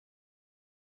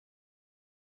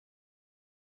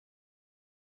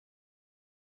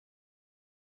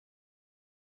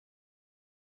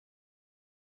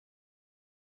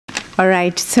All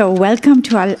right, so welcome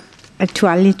to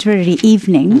our literary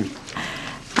evening,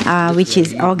 which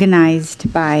is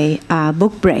organized by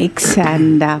Book Breaks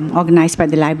and organized by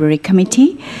the Library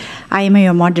Committee. I am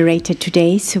your moderator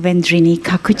today, Suvendrini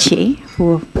Kakuchi,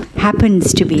 who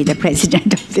happens to be the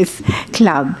president of this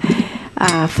club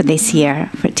for this year,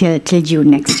 till June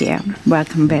next year.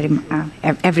 Welcome,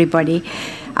 everybody.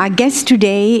 Our guest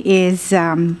today is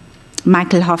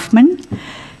Michael Hoffman,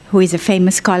 who is a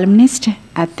famous columnist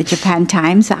at the Japan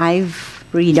Times. I've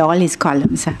read all his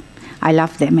columns. I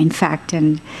love them, in fact.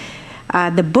 And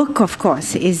the book, of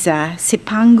course, is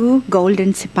Cipangu,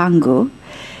 Golden Cipangu,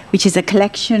 which is a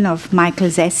collection of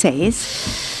Michael's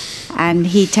essays. And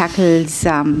he tackles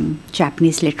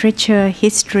Japanese literature,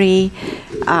 history,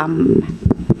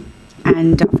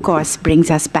 and, of course, brings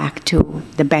us back to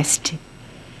the best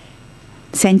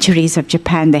centuries of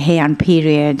Japan, the Heian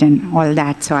period and all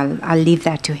that, so I'll leave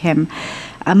that to him.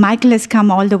 Michael has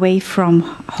come all the way from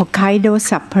Hokkaido,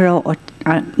 Sapporo,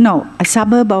 a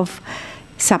suburb of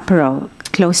Sapporo,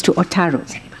 close to Otaru,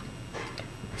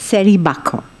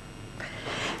 Seribako,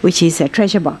 which is a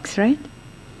treasure box, right?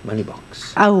 Money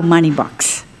box. Oh, money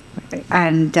box.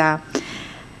 And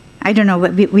I don't know,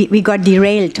 we got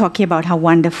derailed talking about how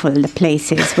wonderful the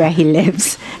place is where he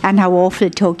lives and how awful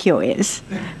Tokyo is.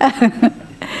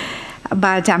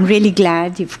 But I'm really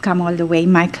glad you've come all the way,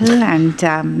 Michael. And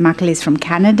Michael is from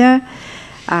Canada,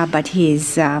 but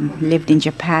he's lived in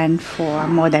Japan for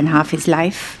more than half his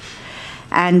life.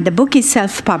 And the book is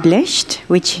self-published,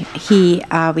 which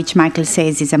Michael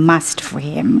says is a must for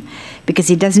him, because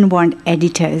he doesn't want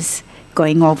editors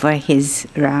going over his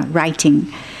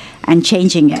writing and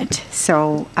changing it.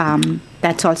 So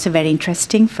that's also very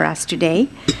interesting for us today.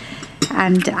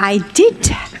 And I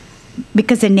did,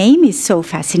 because the name is so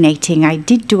fascinating, I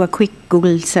did do a quick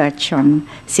Google search on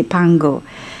Cipangu,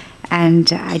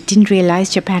 and I didn't realize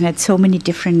Japan had so many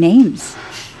different names.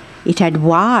 It had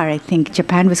Wa, I think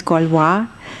Japan was called Wa,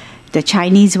 the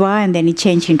Chinese Wa, and then it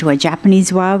changed into a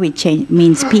Japanese Wa, which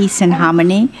means peace and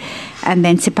harmony. And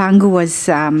then Cipangu was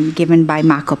given by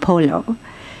Marco Polo.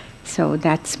 So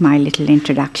that's my little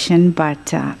introduction,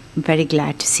 but I'm very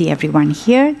glad to see everyone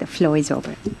here. The floor is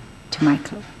over to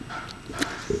Michael.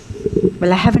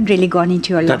 Well, I haven't really gone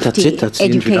into your lofty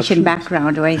education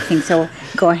background or anything, so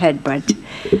go ahead, Bud.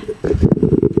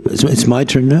 It's my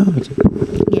turn now?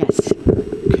 Yes.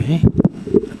 Okay.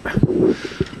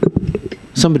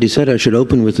 Somebody said I should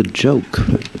open with a joke.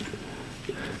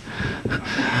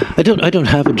 I don't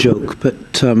have a joke,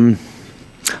 but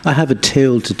I have a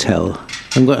tale to tell.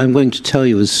 I'm going to tell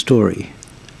you a story.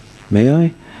 May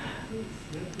I?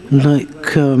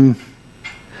 Like,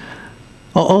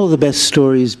 all the best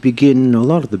stories begin, a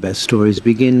lot of the best stories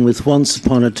begin with once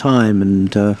upon a time,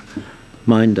 and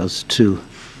mine does too.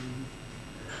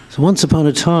 So once upon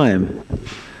a time,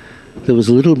 there was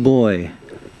a little boy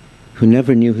who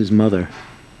never knew his mother.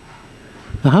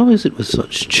 Now, how is it with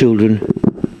such children?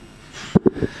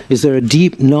 Is there a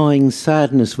deep gnawing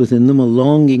sadness within them, a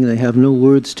longing they have no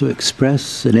words to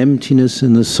express, an emptiness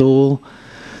in the soul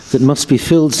that must be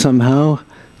filled somehow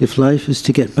if life is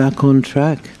to get back on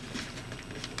track?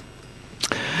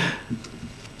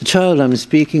 The child I'm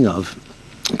speaking of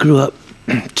grew up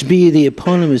to be the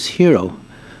eponymous hero,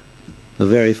 though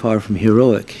very far from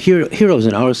heroic. Heroes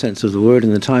in our sense of the word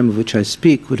in the time of which I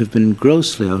speak would have been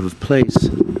grossly out of place.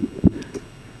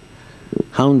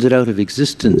 Hounded out of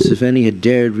existence if any had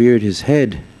dared reared his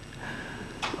head.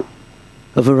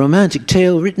 Of a romantic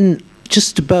tale written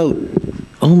just about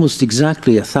almost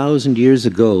exactly 1,000 years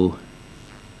ago,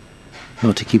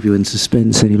 not to keep you in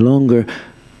suspense any longer,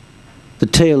 the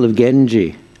tale of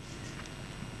Genji.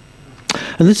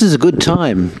 And this is a good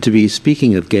time to be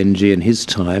speaking of Genji in his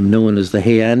time, known as the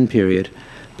Heian period,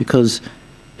 because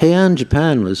Heian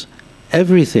Japan was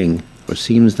everything, or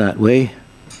seems that way.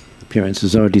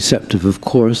 Appearances are deceptive, of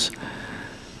course.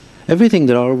 Everything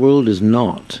that our world is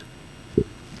not.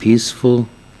 Peaceful,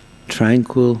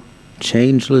 tranquil,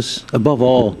 changeless, above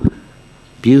all,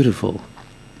 beautiful.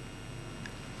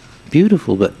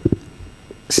 Beautiful, but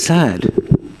sad.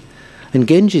 And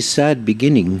Genji's sad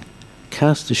beginning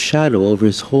cast a shadow over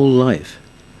his whole life.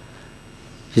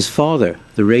 His father,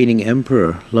 the reigning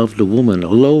emperor, loved a woman, a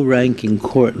low-ranking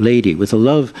court lady, with a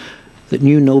love that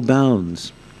knew no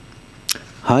bounds.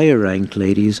 Higher-ranked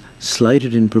ladies,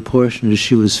 slighted in proportion as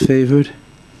she was favored,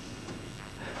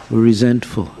 were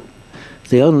resentful.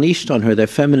 They unleashed on her their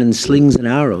feminine slings and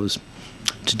arrows.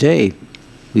 Today,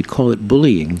 we'd call it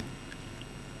bullying.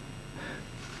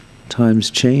 Times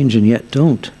change and yet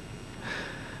don't.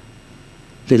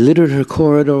 They littered her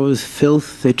corridor with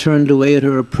filth. They turned away at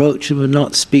her approach and would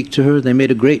not speak to her. They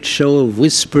made a great show of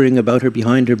whispering about her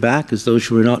behind her back as though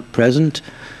she were not present,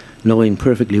 knowing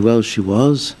perfectly well she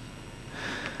was.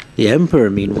 The emperor,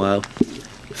 meanwhile,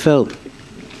 fell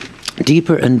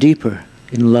deeper and deeper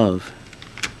in love.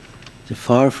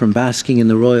 Far from basking in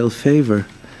the royal favor,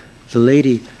 the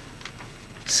lady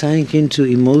sank into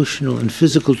emotional and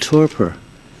physical torpor,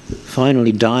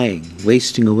 finally dying,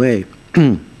 wasting away.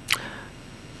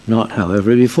 Not,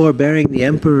 however, before bearing the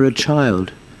emperor a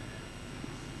child,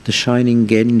 the shining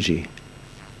Genji.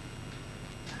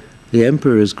 The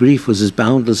emperor's grief was as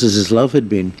boundless as his love had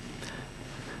been.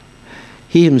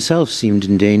 He himself seemed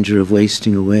in danger of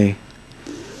wasting away.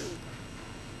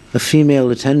 A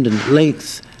female attendant at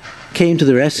length came to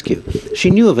the rescue. She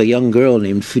knew of a young girl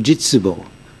named Fujitsubo,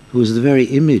 who was the very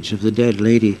image of the dead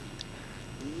lady.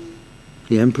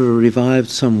 The emperor revived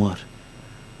somewhat.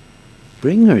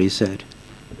 "Bring her," he said.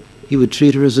 He would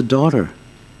treat her as a daughter.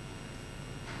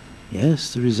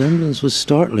 Yes, the resemblance was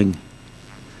startling.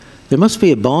 There must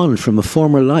be a bond from a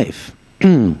former life.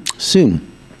 Soon,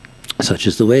 such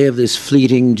is the way of this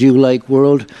fleeting, dew-like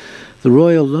world, the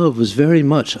royal love was very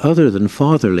much other than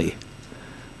fatherly.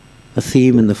 A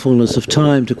theme in the fullness of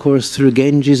time to course through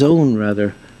Genji's own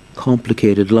rather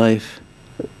complicated life.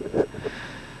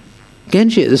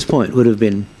 Genji at this point would have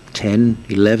been 10,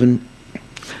 11.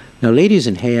 Now, ladies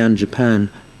in Heian, Japan,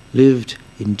 lived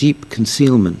in deep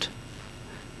concealment.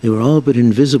 They were all but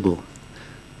invisible,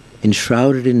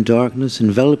 enshrouded in darkness,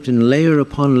 enveloped in layer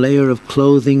upon layer of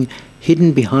clothing,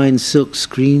 hidden behind silk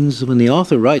screens. When the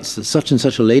author writes that such and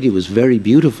such a lady was very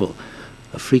beautiful,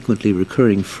 a frequently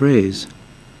recurring phrase,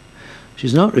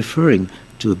 she's not referring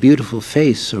to a beautiful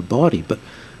face or body, but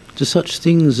to such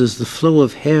things as the flow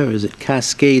of hair as it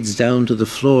cascades down to the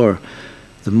floor,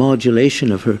 the modulation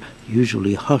of her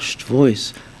usually hushed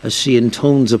voice as she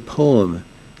intones a poem,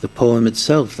 the poem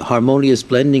itself, the harmonious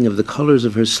blending of the colors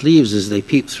of her sleeves as they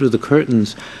peep through the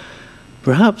curtains.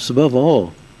 Perhaps, above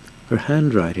all, her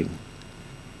handwriting.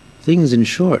 Things, in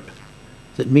short,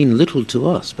 that mean little to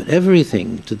us, but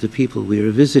everything to the people we are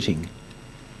visiting.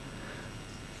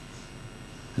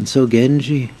 And so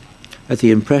Genji, at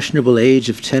the impressionable age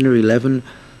of 10 or 11,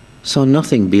 saw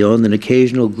nothing beyond an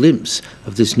occasional glimpse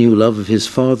of this new love of his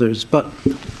father's, but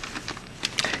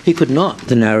he could not,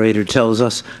 the narrator tells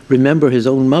us, remember his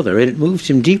own mother, and it moved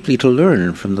him deeply to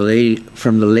learn from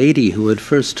the lady who had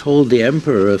first told the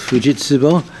emperor of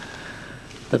Fujitsubo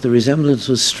that the resemblance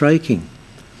was striking.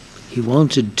 He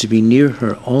wanted to be near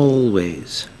her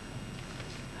always.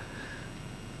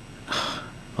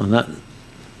 On that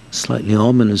slightly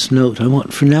ominous note, I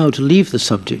want for now to leave the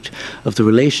subject of the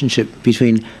relationship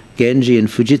between Genji and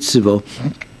Fujitsubo,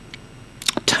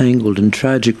 a tangled and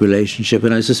tragic relationship,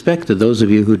 and I suspect that those of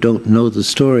you who don't know the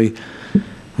story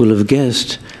will have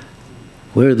guessed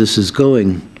where this is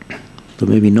going, though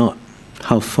maybe not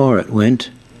how far it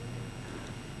went.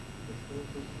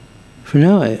 For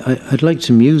now, I'd like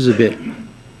to muse a bit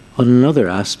on another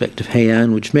aspect of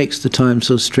Heian which makes the time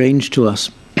so strange to us.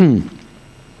 And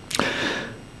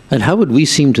how would we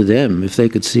seem to them if they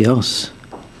could see us?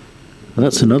 Well,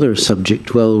 that's another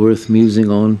subject well worth musing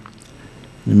on,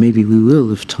 and maybe we will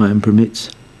if time permits.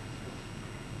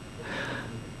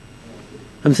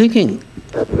 I'm thinking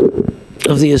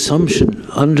of the assumption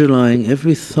underlying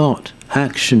every thought,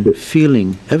 action,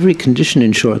 feeling, every condition,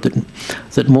 in short,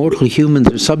 that mortal humans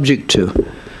are subject to.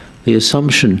 The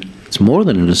assumption, it's more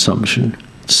than an assumption,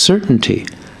 certainty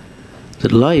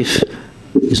that life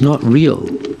is not real.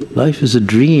 Life is a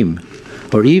dream,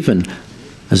 or even,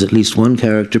 as at least one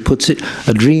character puts it,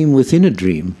 a dream within a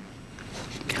dream.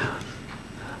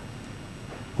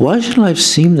 Why should life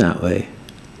seem that way?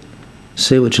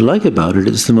 Say what you like about it,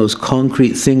 it's the most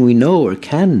concrete thing we know or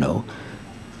can know.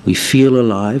 We feel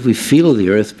alive, we feel the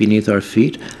earth beneath our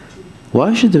feet.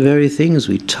 Why should the very things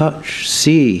we touch,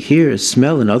 see, hear,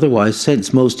 smell, and otherwise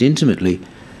sense most intimately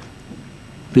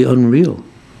be unreal?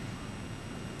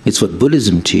 It's what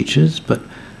Buddhism teaches, but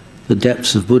the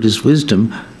depths of Buddhist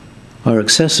wisdom are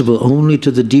accessible only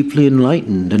to the deeply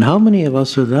enlightened. And how many of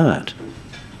us are that?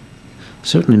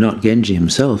 Certainly not Genji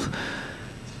himself.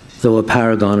 Though a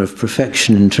paragon of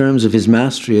perfection in terms of his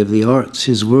mastery of the arts,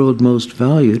 his world most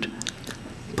valued,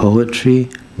 poetry,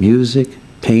 music,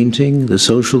 painting, the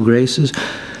social graces,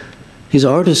 his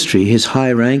artistry, his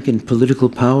high rank and political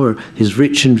power, his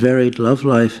rich and varied love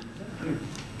life,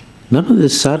 none of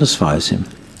this satisfies him.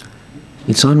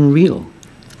 It's unreal.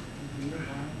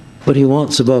 What he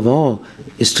wants above all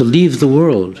is to leave the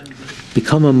world,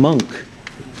 become a monk,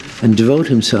 and devote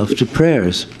himself to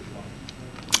prayers.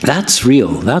 That's real.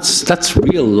 That's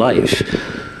real life.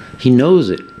 He knows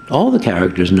it. All the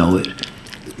characters know it.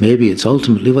 Maybe it's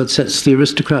ultimately what sets the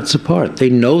aristocrats apart. They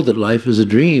know that life is a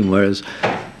dream, whereas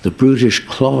the brutish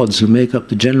clods who make up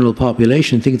the general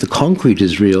population think the concrete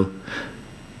is real.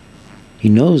 He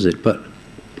knows it, but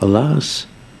alas,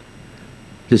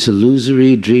 this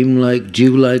illusory, dreamlike,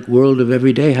 dew-like world of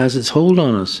every day has its hold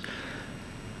on us.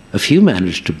 A few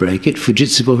manage to break it.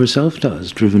 Fujitsubo herself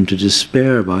does, driven to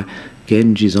despair by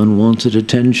Genji's unwanted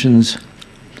attentions.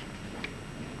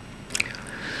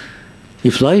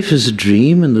 If life is a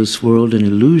dream and this world an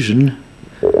illusion,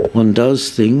 one does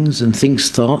things and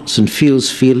thinks thoughts and feels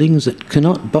feelings that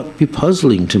cannot but be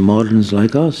puzzling to moderns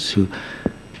like us, who,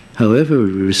 however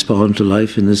we respond to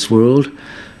life in this world,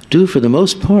 do for the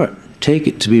most part take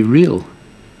it to be real.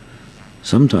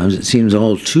 Sometimes it seems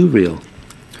all too real.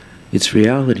 Its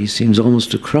reality seems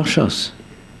almost to crush us.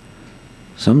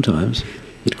 Sometimes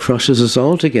it crushes us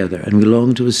altogether and we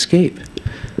long to escape.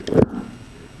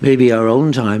 Maybe our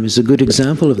own time is a good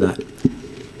example of that.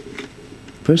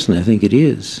 Personally, I think it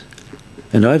is.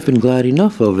 And I've been glad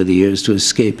enough over the years to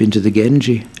escape into the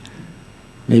Genji.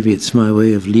 Maybe it's my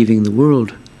way of leaving the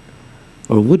world,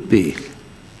 or would be,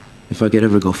 if I could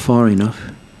ever go far enough.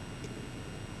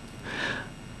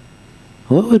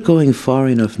 What would going far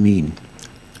enough mean?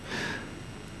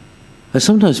 I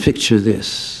sometimes picture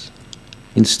this.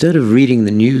 Instead of reading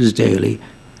the news daily,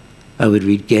 I would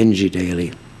read Genji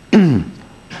daily.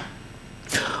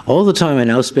 All the time I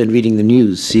now spend reading the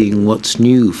news, seeing what's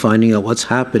new, finding out what's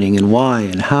happening and why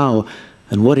and how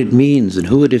and what it means and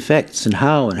who it affects and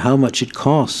how much it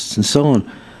costs and so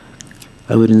on.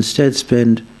 I would instead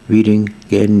spend reading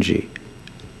Genji.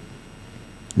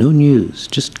 No news,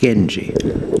 just Genji.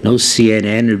 No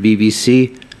CNN or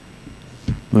BBC.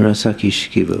 Murasaki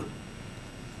Shikibu.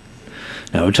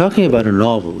 Now we're talking about a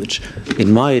novel which,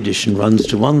 in my edition, runs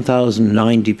to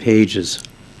 1,090 pages.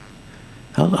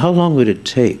 How long would it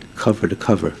take, cover to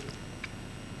cover?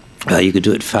 You could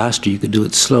do it faster, you could do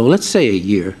it slow. Let's say a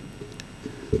year.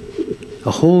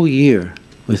 A whole year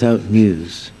without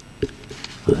news.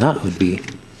 Well, that would be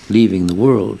leaving the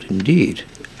world, indeed.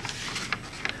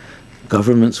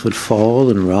 Governments would fall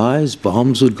and rise,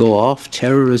 bombs would go off,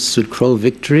 terrorists would crow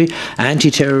victory,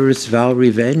 anti-terrorists vow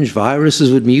revenge,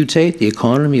 viruses would mutate, the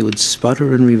economy would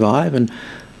sputter and revive, and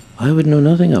I would know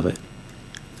nothing of it.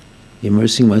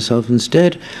 Immersing myself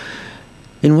instead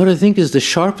in what I think is the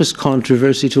sharpest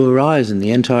controversy to arise in the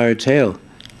entire tale,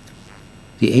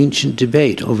 the ancient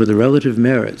debate over the relative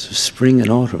merits of spring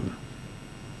and autumn.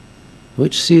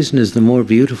 Which season is the more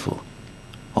beautiful?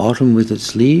 Autumn with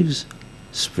its leaves?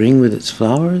 Spring with its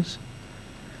flowers?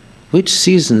 Which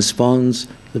season spawns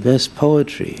the best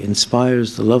poetry,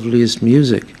 inspires the loveliest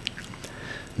music?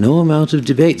 No amount of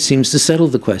debate seems to settle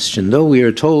the question, though we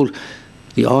are told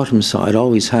the autumn side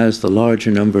always has the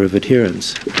larger number of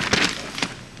adherents.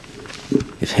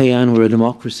 If Heian were a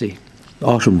democracy,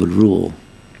 autumn would rule.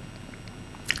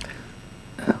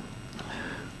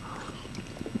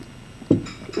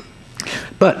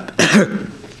 But,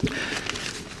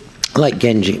 like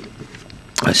Genji,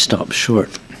 I stopped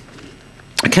short.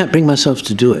 I can't bring myself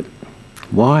to do it.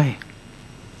 Why?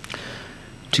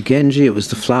 To Genji, it was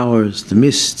the flowers, the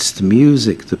mists, the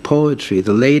music, the poetry,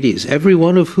 the ladies, every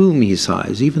one of whom he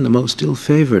sighs, even the most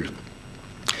ill-favored,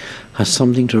 has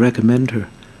something to recommend her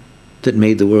that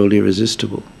made the world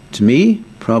irresistible. To me,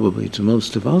 probably to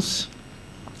most of us,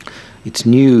 it's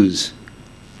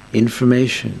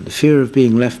information, the fear of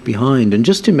being left behind. And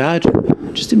just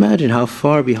imagine how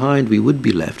far behind we would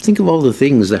be left. Think of all the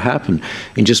things that happened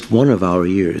in just one of our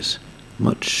years.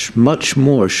 Much, much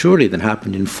more, surely, than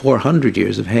happened in 400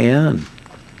 years of Heian.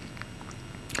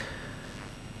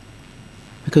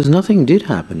 Because nothing did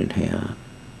happen in Heian.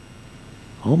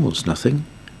 Almost nothing.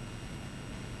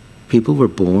 People were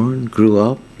born, grew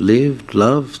up, lived,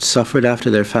 loved, suffered after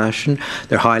their fashion,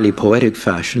 their highly poetic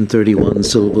fashion, 31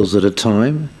 syllables at a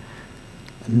time,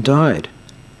 and died.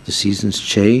 The seasons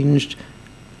changed.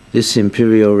 This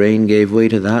imperial reign gave way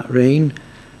to that reign.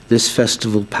 This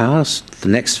festival passed, the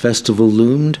next festival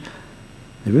loomed.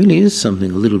 There really is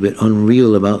something a little bit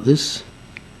unreal about this.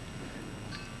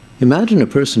 Imagine a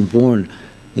person born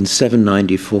in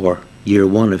 794, year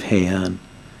 1 of Heian,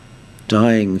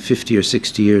 dying 50 or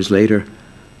 60 years later,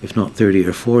 if not 30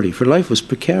 or 40, for life was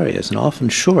precarious and often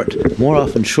short, more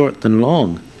often short than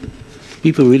long.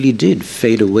 People really did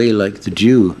fade away like the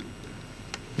dew.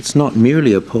 It's not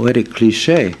merely a poetic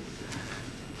cliché.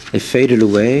 They faded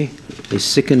away, they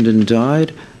sickened and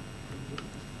died,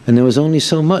 and there was only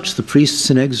so much the priests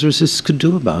and exorcists could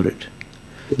do about it.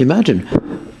 Imagine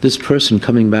this person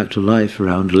coming back to life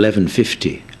around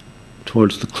 1150,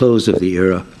 towards the close of the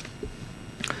era.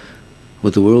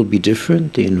 Would the world be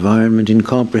different, the environment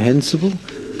incomprehensible,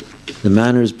 the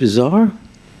manners bizarre?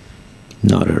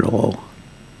 Not at all.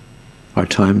 Our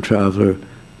time traveler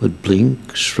would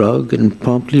blink, shrug, and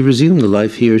promptly resume the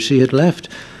life he or she had left,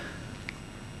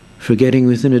 forgetting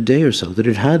within a day or so that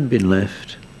it had been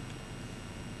left.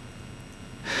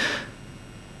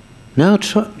 Now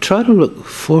try to look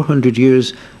 400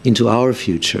 years into our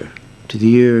future, to the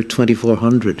year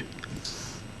 2400.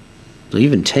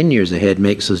 Even 10 years ahead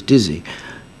makes us dizzy.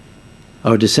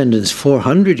 Our descendants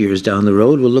 400 years down the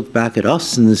road will look back at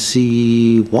us and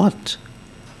see what?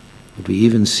 Would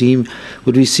we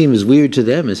seem as weird to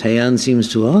them as Heian seems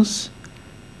to us?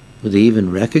 Would they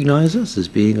even recognize us as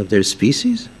being of their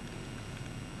species?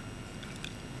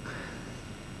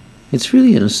 It's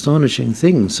really an astonishing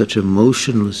thing, such a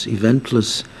motionless,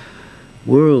 eventless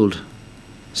world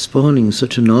spawning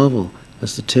such a novel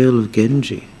as The Tale of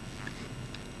Genji.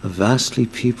 A vastly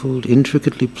peopled,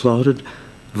 intricately plotted,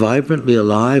 vibrantly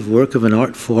alive work of an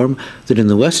art form that in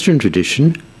the Western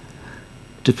tradition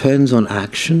depends on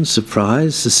action,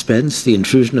 surprise, suspense, the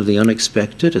intrusion of the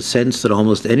unexpected, a sense that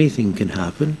almost anything can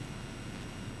happen.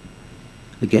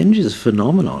 The Genji is a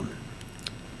phenomenon,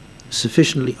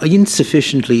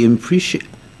 insufficiently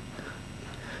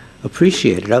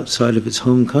appreciated outside of its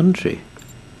home country.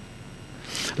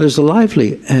 There's a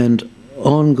lively and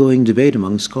ongoing debate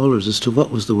among scholars as to what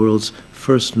was the world's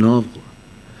first novel.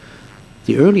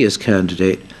 The earliest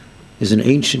candidate is an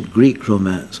ancient Greek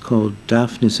romance called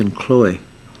Daphnis and Chloe,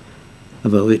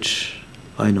 about which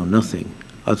I know nothing,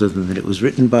 other than that it was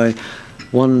written by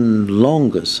one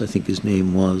Longus, I think his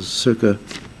name was, circa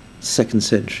 2nd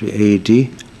century AD.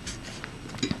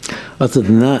 Other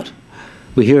than that,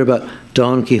 we hear about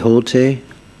Don Quixote,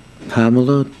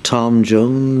 Pamela, Tom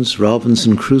Jones,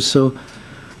 Robinson Crusoe.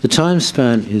 The time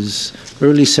span is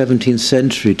early 17th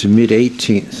century to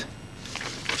mid-18th.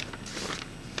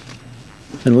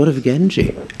 And what of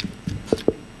Genji?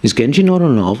 Is Genji not a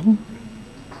novel?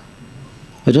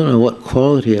 I don't know what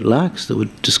quality it lacks that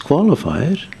would disqualify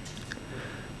it.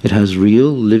 It has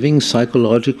real, living,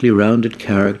 psychologically rounded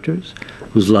characters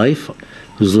whose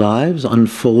lives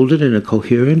unfolded in a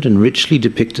coherent and richly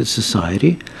depicted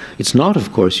society. It's not,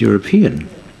 of course, European.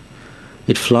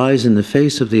 It flies in the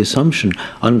face of the assumption,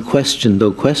 unquestioned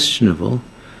though questionable,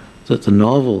 that the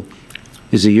novel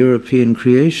is a European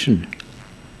creation.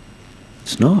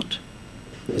 It's not.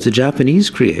 It's a Japanese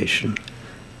creation.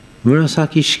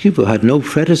 Murasaki Shikibu had no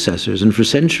predecessors, and for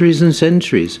centuries and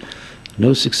centuries,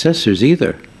 no successors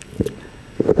either.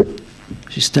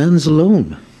 She stands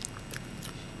alone.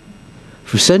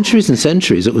 For centuries and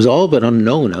centuries, it was all but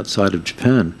unknown outside of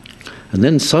Japan. And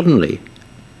then suddenly,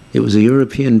 it was a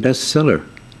European bestseller.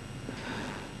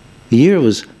 The year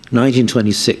was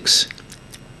 1926.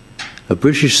 A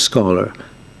British scholar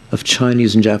of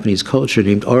Chinese and Japanese culture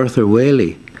named Arthur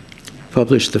Waley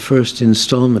published the first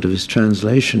installment of his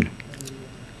translation.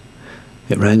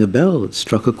 It rang a bell, it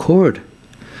struck a chord.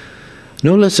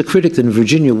 No less a critic than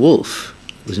Virginia Woolf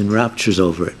was in raptures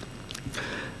over it.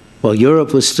 While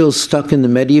Europe was still stuck in the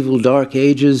medieval dark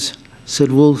ages,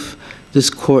 said Woolf, this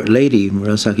court lady,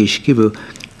 Murasaki Shikibu,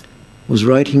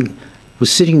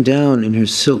 was sitting down in her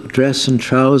silk dress and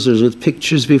trousers with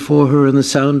pictures before her and the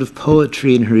sound of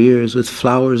poetry in her ears, with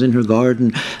flowers in her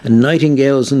garden and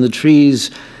nightingales in the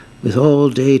trees, with all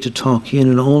day to talk in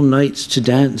and all nights to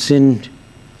dance in.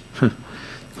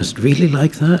 Was it really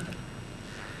like that?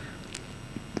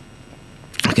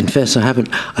 I confess I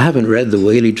haven't read the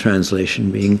Waley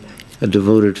translation, being a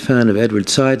devoted fan of Edward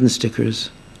Seidenstickers,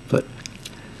 but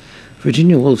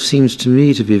Virginia Woolf seems to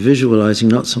me to be visualizing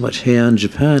not so much Heian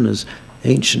Japan as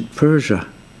ancient Persia.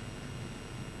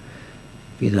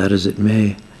 Be that as it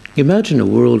may, imagine a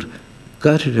world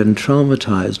gutted and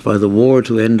traumatized by the war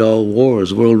to end all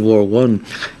wars, World War I,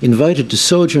 invited to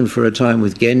sojourn for a time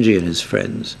with Genji and his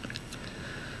friends.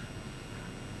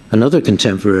 Another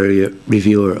contemporary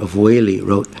reviewer of Waley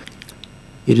wrote,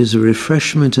 "It is a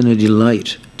refreshment and a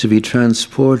delight to be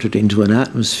transported into an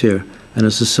atmosphere and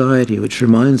a society which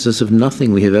reminds us of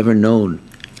nothing we have ever known."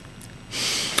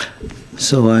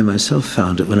 So I myself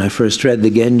found it when I first read the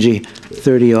Genji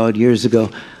 30-odd years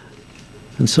ago,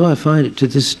 and so I find it to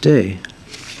this day,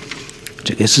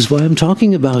 which I guess is why I'm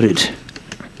talking about it.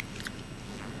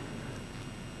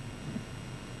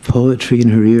 Poetry in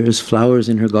her ears, flowers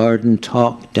in her garden,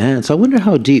 talk, dance. I wonder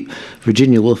how deep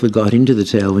Virginia Woolf had got into the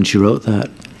tale when she wrote that.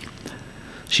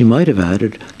 She might have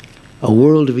added, a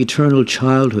world of eternal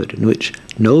childhood in which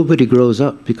nobody grows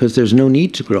up because there's no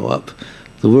need to grow up.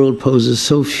 The world poses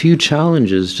so few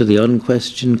challenges to the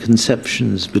unquestioned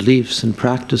conceptions, beliefs, and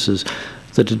practices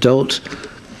that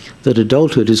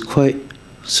adulthood is quite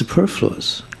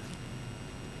superfluous.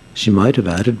 She might have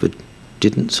added, but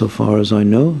didn't so far as I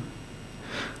know.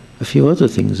 A few other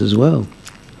things as well.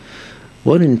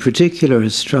 One in particular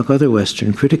has struck other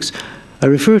Western critics. I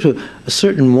refer to a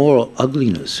certain moral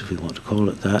ugliness, if we want to call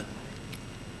it that,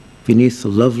 beneath the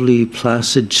lovely,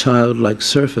 placid, childlike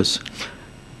surface.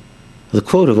 The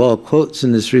quote of all quotes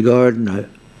in this regard, and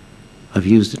I've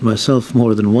used it myself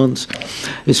more than once,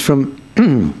 is from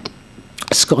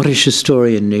a Scottish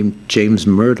historian named James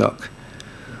Murdoch,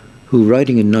 who,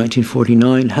 writing in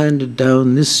 1949, handed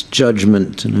down this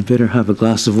judgment, and I better have a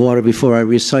glass of water before I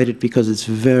recite it because it's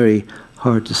very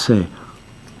hard to say.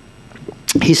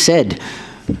 He said,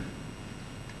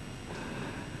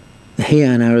 the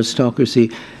Heian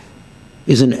aristocracy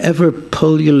is an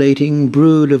ever-pullulating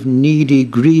brood of needy,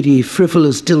 greedy,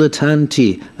 frivolous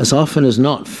dilettanti, as often as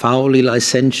not foully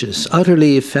licentious,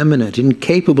 utterly effeminate,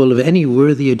 incapable of any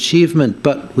worthy achievement,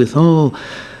 but withal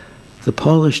the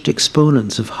polished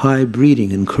exponents of high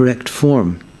breeding and correct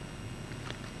form.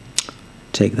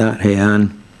 Take that,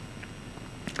 Heian.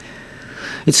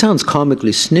 It sounds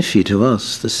comically sniffy to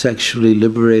us, the sexually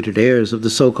liberated heirs of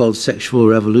the so-called sexual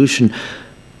revolution.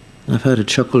 I've had a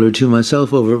chuckle or two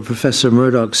myself over Professor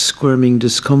Murdoch's squirming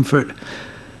discomfort.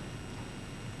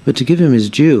 But to give him his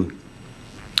due,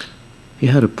 he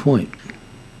had a point.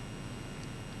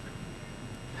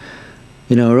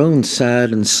 In our own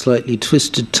sad and slightly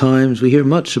twisted times, we hear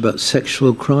much about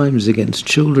sexual crimes against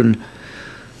children.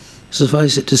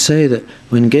 Suffice it to say that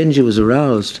when Genji was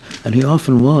aroused, and he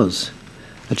often was,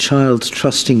 a child's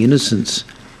trusting innocence,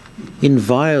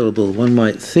 inviolable, one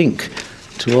might think,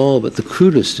 to all but the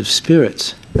crudest of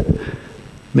spirits,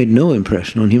 made no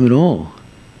impression on him at all.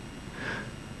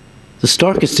 The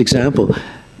starkest example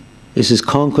is his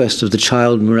conquest of the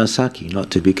child Murasaki,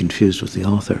 not to be confused with the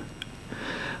author,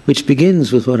 which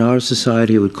begins with what our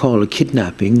society would call a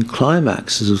kidnapping,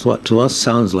 climaxes with what to us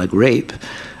sounds like rape,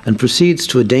 and proceeds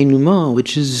to a denouement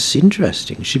which is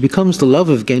interesting. She becomes the love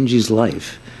of Genji's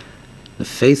life, the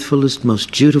faithfulest,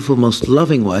 most dutiful, most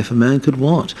loving wife a man could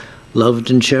want, loved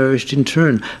and cherished in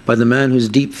turn by the man whose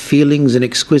deep feelings and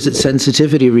exquisite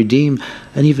sensitivity redeem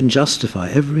and even justify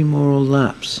every moral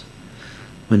lapse.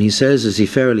 When he says, as he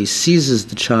fairly seizes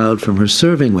the child from her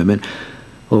serving women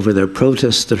over their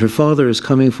protests that her father is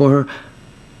coming for her,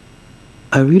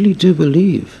 I really do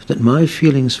believe that my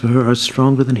feelings for her are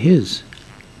stronger than his.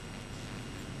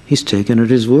 He's taken at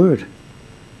his word,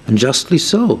 and justly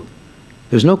so.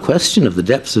 There's no question of the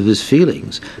depths of his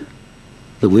feelings.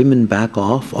 The women back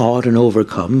off, awed and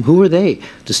overcome. Who are they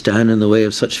to stand in the way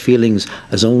of such feelings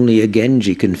as only a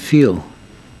Genji can feel?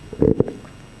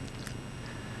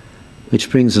 Which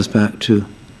brings us back to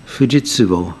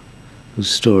Fujitsubo, whose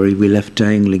story we left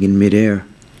dangling in mid-air.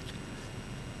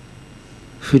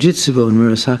 Fujitsubo and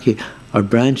Murasaki are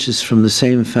branches from the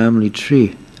same family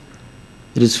tree.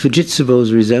 It is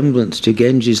Fujitsubo's resemblance to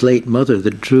Genji's late mother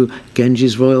that drew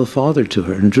Genji's royal father to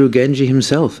her, and drew Genji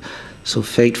himself so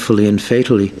fatefully and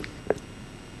fatally.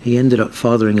 He ended up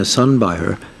fathering a son by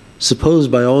her,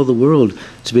 supposed by all the world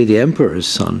to be the emperor's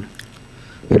son.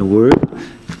 In a word,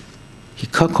 he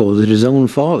cuckolded his own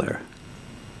father.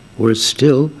 Worse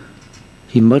still,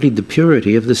 he muddied the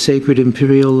purity of the sacred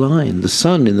imperial line. The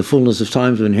son, in the fullness of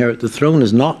time to inherit the throne,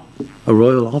 is not a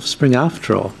royal offspring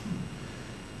after all.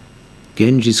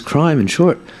 Genji's crime, in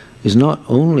short, is not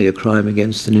only a crime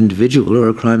against an individual or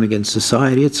a crime against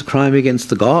society, it's a crime against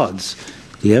the gods,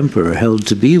 the emperor held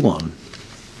to be one.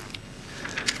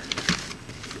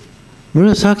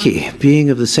 Murasaki, being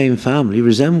of the same family,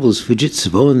 resembles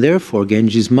Fujitsubo and therefore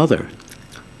Genji's mother,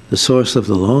 the source of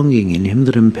the longing in him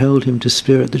that impelled him to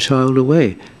spirit the child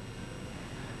away.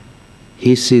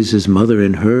 He sees his mother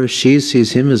in her, she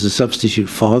sees him as a substitute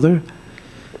father.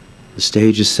 The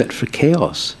stage is set for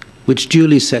chaos, which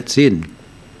duly sets in.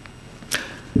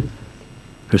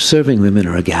 Her serving women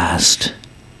are aghast.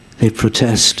 They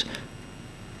protest.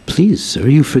 "Please, sir,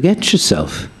 you forget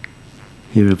yourself."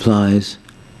 He replies,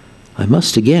 "I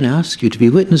must again ask you to be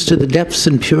witness to the depths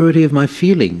and purity of my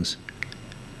feelings."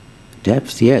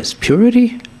 Depth, yes.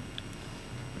 Purity?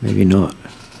 Maybe not.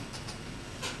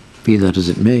 Be that as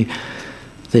it may,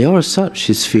 they are such,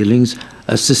 his feelings,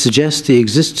 as to suggest the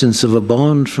existence of a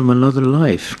bond from another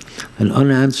life, an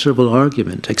unanswerable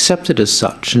argument, accepted as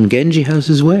such, and Genji has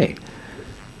his way.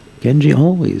 Genji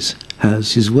always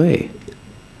has his way.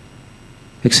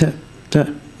 Except that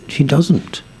he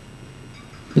doesn't.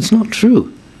 It's not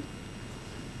true.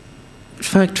 In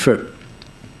fact, for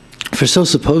so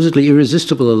supposedly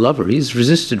irresistible a lover, he's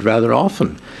resisted rather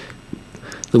often.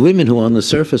 The women who on the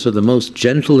surface are the most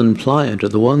gentle and pliant are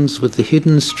the ones with the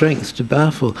hidden strength to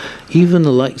baffle even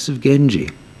the likes of Genji.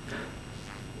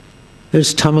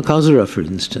 There's Tamakazura, for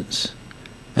instance.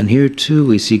 And here too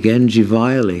we see Genji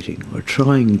violating, or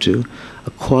trying to,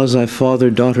 a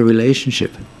quasi-father-daughter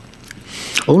relationship.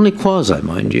 Only quasi,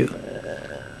 mind you.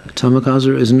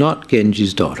 Tamakazura is not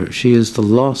Genji's daughter. She is the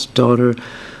lost daughter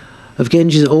of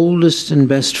Genji's oldest and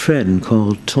best friend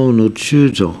called Tono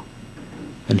Chujo.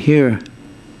 And here,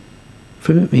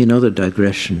 permit me another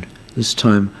digression, this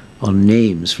time on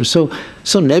names. For so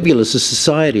nebulous a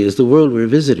society as the world we're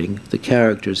visiting, the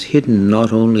characters hidden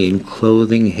not only in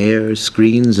clothing, hair,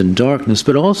 screens, and darkness,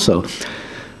 but also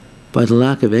by the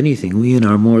lack of anything we in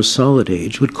our more solid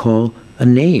age would call a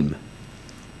name.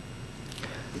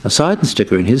 A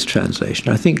Seidensticker in his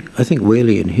translation, I think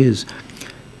Whaley in his,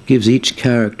 gives each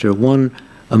character one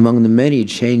among the many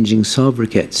changing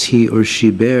sobriquets he or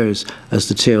she bears as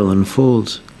the tale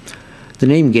unfolds. The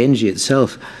name Genji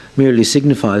itself merely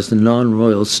signifies the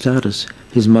non-royal status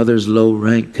his mother's low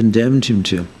rank condemned him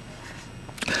to.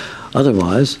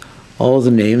 Otherwise, all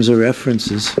the names are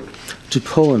references to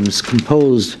poems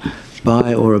composed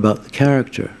by or about the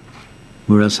character.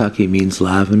 Murasaki means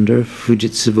lavender,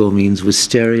 Fujitsubo means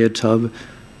wisteria tub,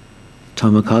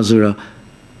 Tamakazura,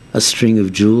 a string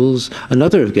of jewels.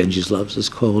 Another of Genji's loves is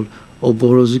called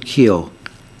Oborozukyo,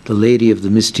 the lady of the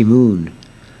misty moon.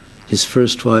 His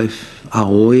first wife,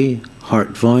 Aoi, heart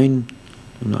vine.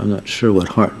 I'm not sure what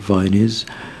heart vine is,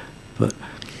 but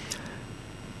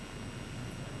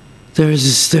there is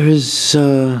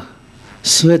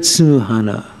Suetsumu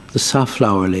Hana, the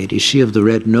safflower lady, she of the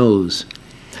red nose,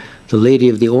 the lady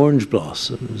of the orange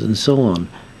blossoms, and so on.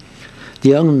 The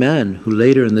young man who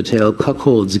later in the tale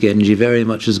cuckolds Genji very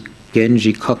much as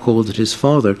Genji cuckolded his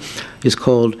father is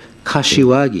called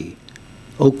Kashiwagi,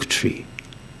 oak tree.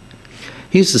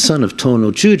 He's the son of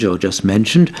Tono Chujo, just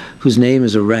mentioned, whose name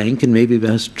is a rank and maybe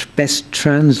best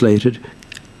translated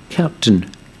captain.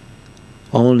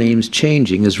 All names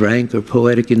changing as rank or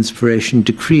poetic inspiration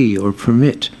decree or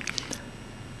permit.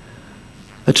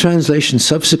 A translation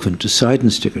subsequent to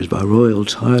Seidenstickers by Royal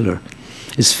Tyler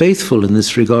is faithful in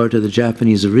this regard to the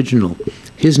Japanese original.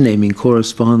 His naming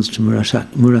corresponds to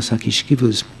Murasaki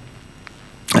Shikibu's.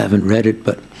 I haven't read it,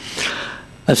 but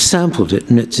I've sampled it,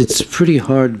 and it's pretty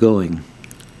hard going.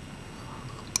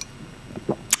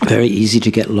 Very easy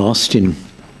to get lost in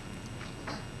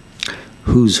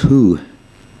who's who.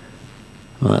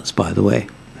 Well, that's by the way.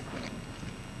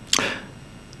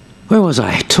 Where was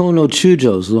I? Tono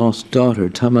Chujo's lost daughter,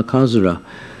 Tamakazura,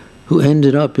 who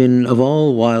ended up in, of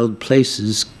all wild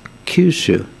places,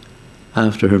 Kyushu,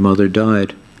 after her mother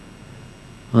died.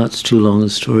 Well, that's too long a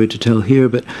story to tell here,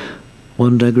 but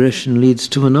one digression leads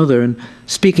to another. And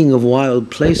speaking of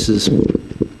wild places,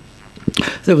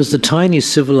 there was the tiny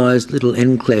civilized little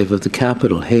enclave of the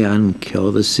capital,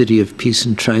 Heian-kyo, the city of peace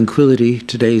and tranquility,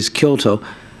 today's Kyoto.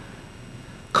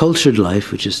 Cultured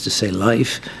life, which is to say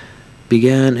life,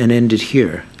 began and ended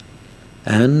here.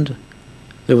 And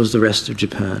there was the rest of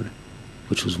Japan,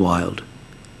 which was wild.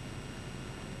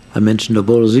 I mentioned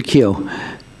Oborozukyo,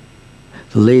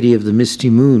 the lady of the misty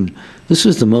moon. This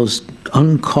was the most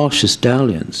uncautious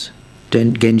dalliance,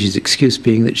 Genji's excuse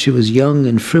being that she was young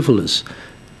and frivolous,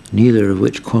 neither of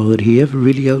which quality he ever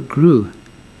really outgrew.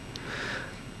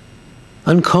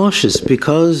 Uncautious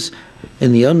because,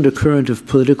 in the undercurrent of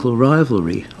political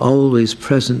rivalry, always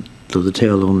present, though the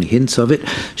tale only hints of it,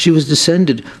 she was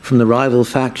descended from the rival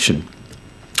faction.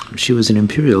 She was an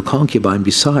imperial concubine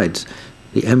besides,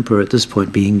 the emperor at this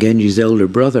point being Genji's elder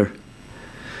brother.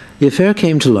 The affair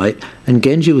came to light, and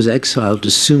Genji was exiled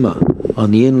to Suma,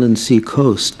 on the inland sea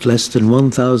coast, less than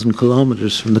 1,000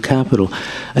 kilometers from the capital,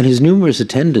 and his numerous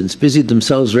attendants busied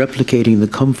themselves replicating the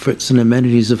comforts and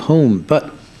amenities of home. But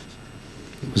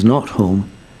it was not home.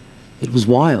 It was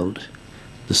wild.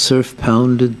 The surf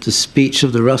pounded, the speech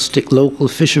of the rustic local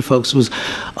fisherfolks was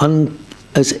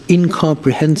as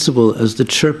incomprehensible as the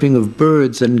chirping of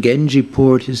birds, and Genji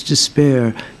poured his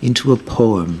despair into a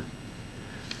poem.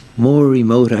 More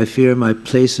remote, I fear, my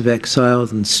place of exile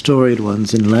than storied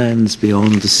ones in lands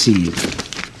beyond the sea.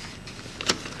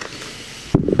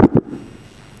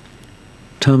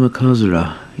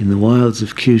 Tamakazura, in the wilds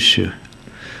of Kyushu.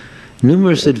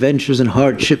 Numerous adventures and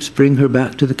hardships bring her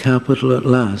back to the capital at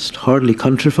last, hardly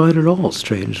countrified at all,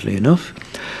 strangely enough,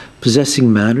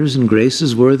 possessing manners and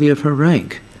graces worthy of her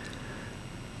rank.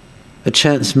 A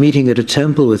chance meeting at a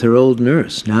temple with her old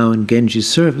nurse, now in Genji's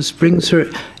service, brings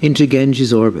her into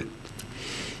Genji's orbit.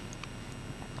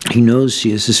 He knows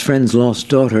she is his friend's lost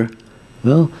daughter.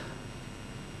 Well,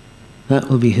 that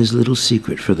will be his little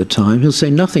secret for the time. He'll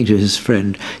say nothing to his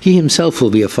friend. He himself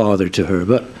will be a father to her,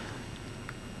 but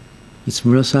it's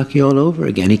Murasaki all over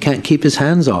again. He can't keep his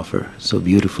hands off her, so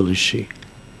beautiful is she.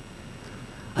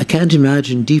 I can't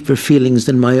imagine deeper feelings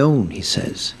than my own, he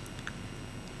says.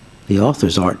 The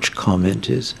author's arch comment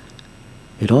is,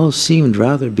 "It all seemed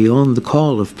rather beyond the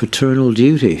call of paternal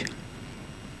duty."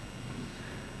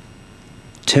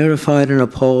 Terrified and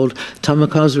appalled,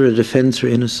 Tamakazura defends her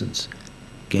innocence,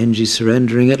 Genji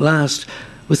surrendering at last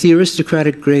with the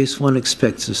aristocratic grace one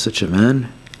expects of such a man.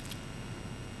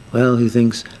 Well, he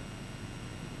thinks,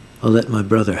 I'll let my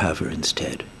brother have her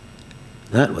instead.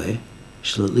 That way,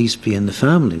 she'll at least be in the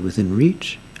family within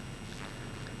reach.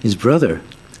 His brother,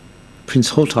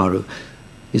 Prince Hotaru,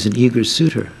 is an eager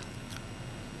suitor.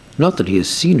 Not that he has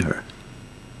seen her.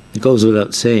 It goes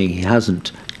without saying he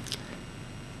hasn't.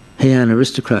 Heian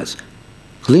aristocrats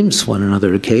glimpse one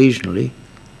another occasionally,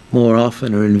 more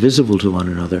often are invisible to one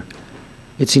another.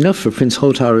 It's enough for Prince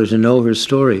Hotaru to know her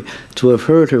story, to have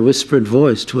heard her whispered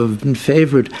voice, to have been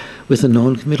favoured with a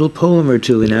non-committal poem or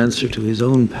two in answer to his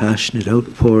own passionate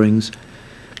outpourings.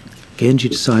 Genji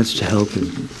decides to help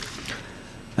him.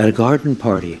 At a garden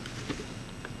party,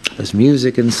 as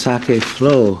music and sake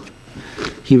flow,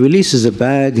 he releases a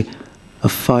bag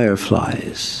of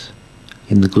fireflies,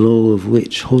 in the glow of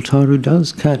which Hotaru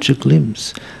does catch a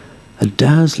glimpse, a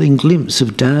dazzling glimpse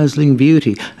of dazzling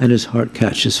beauty, and his heart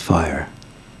catches fire.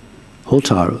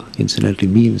 Hotaru, incidentally,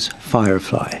 means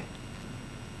firefly.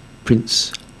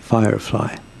 Prince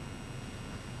Firefly.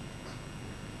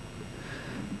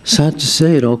 Sad to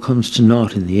say, it all comes to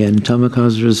naught in the end.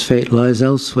 Tamakazura's fate lies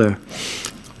elsewhere.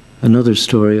 Another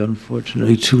story,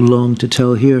 unfortunately, too long to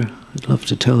tell here. I'd love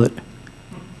to tell it.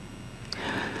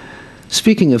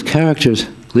 Speaking of characters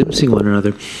glimpsing one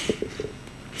another,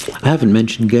 I haven't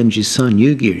mentioned Genji's son,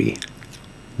 Yugiri,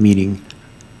 meaning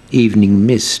evening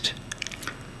mist.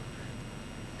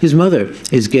 His mother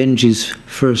is Genji's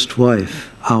first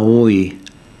wife, Aoi,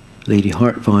 Lady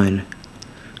Heartvine.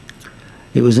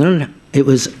 It was an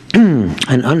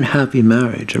unhappy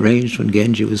marriage arranged when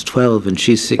Genji was 12 and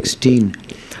she's 16.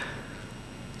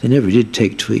 They never did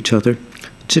take to each other,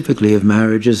 typically of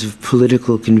marriages of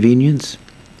political convenience.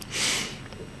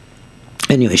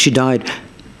 Anyway, she died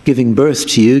giving birth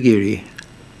to Yugiri,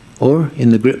 or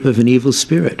in the grip of an evil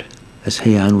spirit, as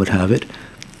Heian would have it,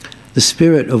 the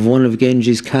spirit of one of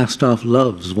Genji's cast-off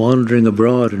loves, wandering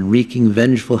abroad and wreaking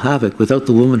vengeful havoc without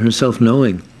the woman herself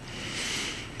knowing.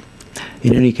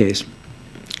 In any case,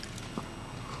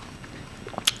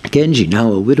 Genji,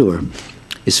 now a widower,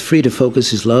 is free to focus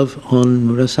his love on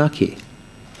Murasaki,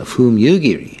 of whom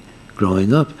Yugiri,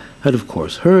 growing up, had of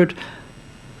course heard,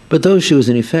 but though she was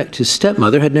in effect his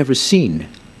stepmother, had never seen.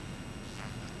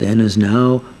 Then as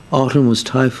now, autumn was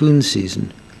typhoon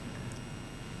season.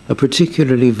 A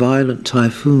particularly violent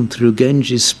typhoon threw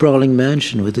Genji's sprawling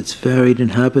mansion with its varied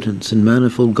inhabitants and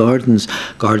manifold gardens,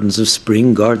 gardens of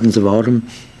spring, gardens of autumn,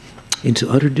 into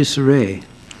utter disarray.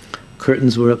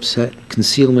 Curtains were upset,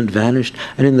 concealment vanished,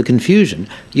 and in the confusion,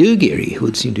 Yugiri, who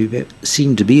had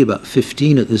seemed to be about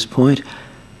 15 at this point,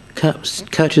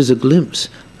 catches a glimpse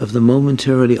of the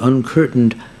momentarily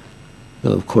uncurtained,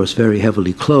 though of course very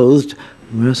heavily clothed,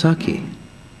 Murasaki.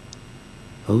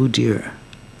 Oh dear.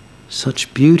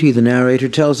 Such beauty, the narrator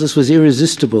tells us, was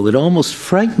irresistible. It almost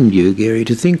frightened Yugiri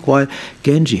to think why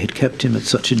Genji had kept him at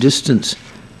such a distance.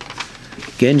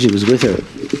 Genji was with her.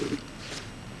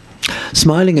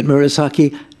 Smiling at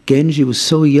Murasaki, Genji was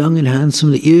so young and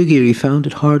handsome that Yugiri found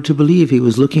it hard to believe he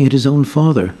was looking at his own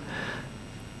father.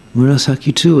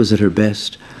 Murasaki too was at her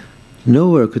best.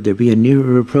 Nowhere could there be a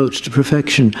nearer approach to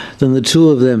perfection than the two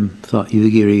of them, thought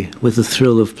Yugiri, with a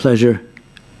thrill of pleasure.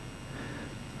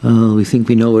 Oh, we think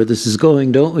we know where this is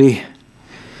going, don't we?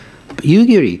 But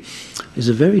Yugiri is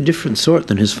a very different sort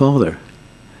than his father.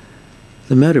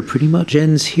 The matter pretty much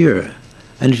ends here,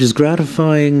 and it is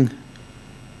gratifying,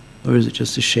 or is it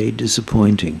just a shade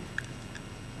disappointing,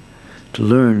 to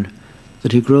learn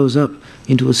that he grows up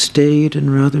into a staid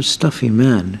and rather stuffy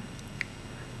man.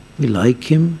 We like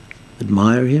him,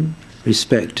 admire him,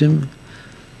 respect him.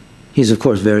 He's of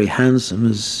course very handsome,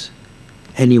 as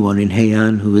anyone in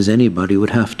Heian who is anybody would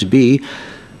have to be,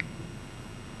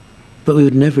 but we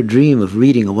would never dream of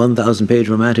reading a 1,000-page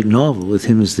romantic novel with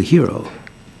him as the hero.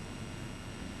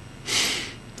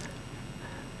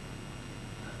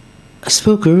 I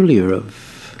spoke earlier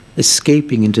of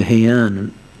escaping into Heian,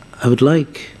 and I would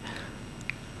like,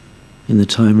 in the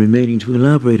time remaining, to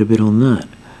elaborate a bit on that.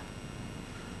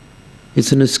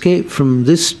 It's an escape from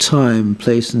this time,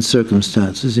 place, and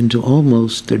circumstances into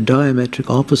almost their diametric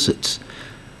opposites.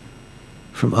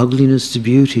 From ugliness to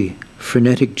beauty,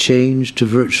 frenetic change to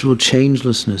virtual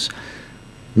changelessness,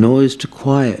 noise to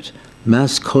quiet,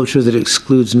 mass culture that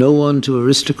excludes no one to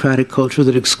aristocratic culture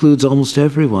that excludes almost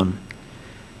everyone.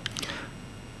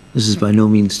 This is by no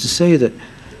means to say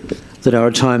that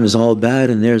our time is all bad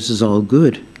and theirs is all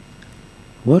good.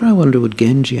 What, I wonder, would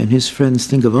Genji and his friends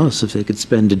think of us if they could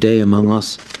spend a day among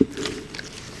us?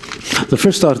 The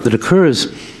first thought that occurs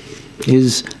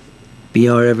is, be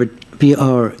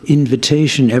our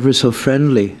invitation ever so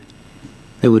friendly,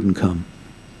 they wouldn't come.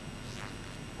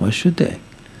 Why should they?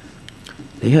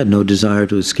 They had no desire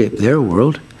to escape their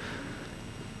world.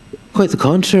 Quite the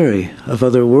contrary, of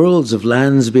other worlds, of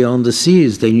lands beyond the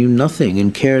seas, they knew nothing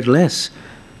and cared less.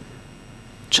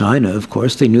 China, of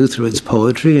course, they knew through its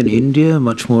poetry, and India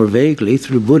much more vaguely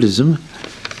through Buddhism,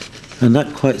 and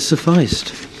that quite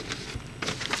sufficed.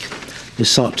 They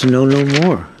sought to know no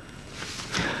more.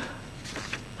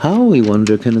 How, we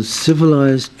wonder, can a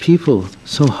civilized people,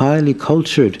 so highly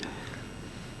cultured,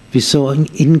 be so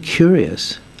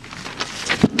incurious?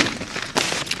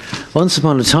 Once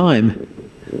upon a time,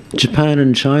 Japan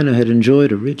and China had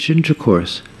enjoyed a rich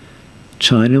intercourse.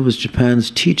 China was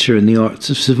Japan's teacher in the arts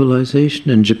of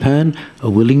civilization, and Japan a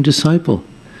willing disciple.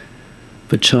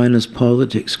 But China's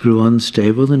politics grew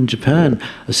unstable, and Japan,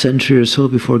 a century or so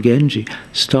before Genji,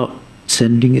 stopped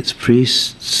sending its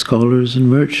priests, scholars, and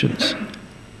merchants.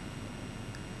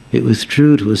 It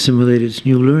withdrew to assimilate its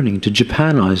new learning, to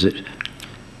Japanize it.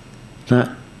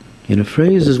 That, in a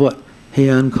phrase, is what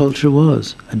Heian culture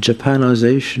was, a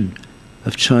Japanization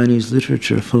of Chinese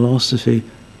literature, philosophy,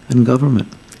 and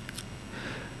government.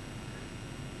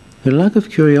 Their lack of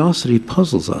curiosity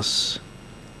puzzles us.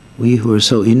 We who are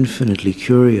so infinitely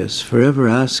curious, forever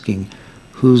asking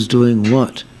who's doing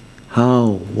what,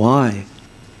 how, why.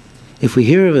 If we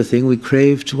hear of a thing, we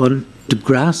crave to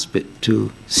grasp it,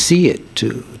 to see it,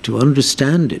 to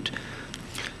understand it.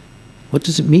 What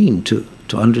does it mean to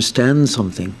understand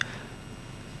something?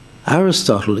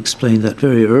 Aristotle explained that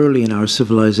very early in our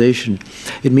civilization.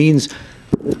 It means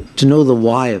to know the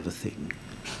why of a thing.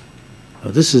 Now,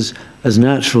 this is as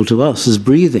natural to us as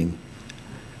breathing.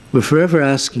 We're forever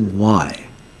asking why.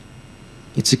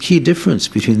 It's a key difference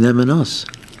between them and us.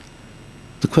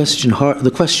 The question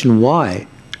why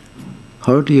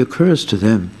hardly occurs to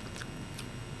them.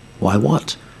 Why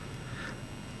what?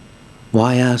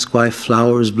 Why ask why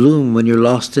flowers bloom when you're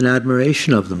lost in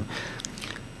admiration of them?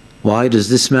 Why does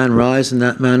this man rise and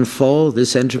that man fall,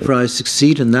 this enterprise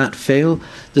succeed and that fail,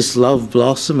 this love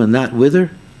blossom and that wither?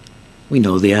 We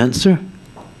know the answer.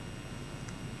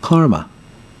 Karma.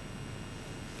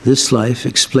 This life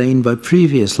explained by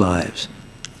previous lives.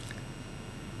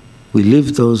 We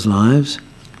live those lives,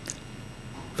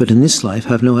 but in this life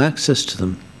have no access to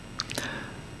them.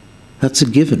 That's a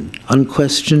given,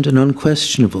 unquestioned and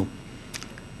unquestionable.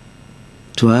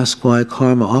 To ask why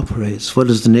karma operates,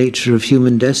 what is the nature of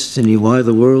human destiny, why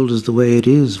the world is the way it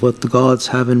is, what the gods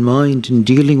have in mind in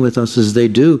dealing with us as they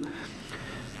do.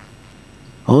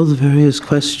 All the various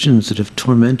questions that have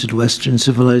tormented Western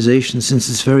civilization since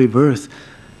its very birth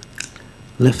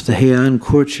left the Heian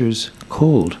courtiers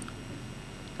cold.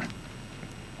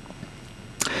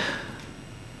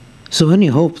 So any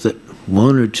hope that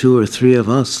one or two or three of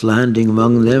us landing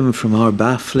among them from our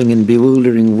baffling and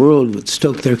bewildering world would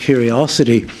stoke their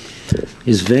curiosity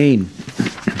is vain.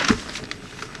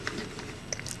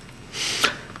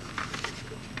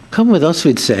 Come with us,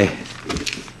 we'd say.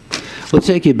 We'll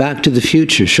take you back to the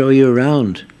future, show you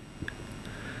around.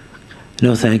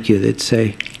 No, thank you, they'd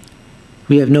say.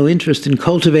 We have no interest in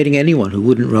cultivating anyone who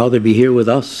wouldn't rather be here with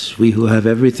us, we who have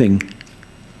everything.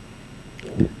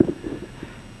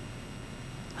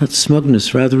 That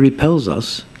smugness rather repels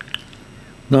us,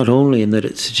 not only in that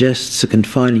it suggests a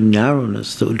confining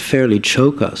narrowness that would fairly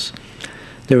choke us.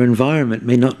 Their environment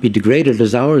may not be degraded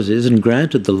as ours is, and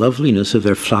granted the loveliness of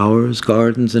their flowers,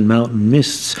 gardens, and mountain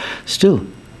mists, still,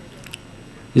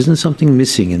 isn't something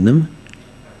missing in them?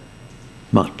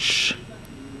 Much.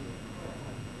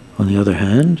 On the other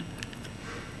hand,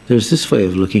 there's this way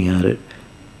of looking at it.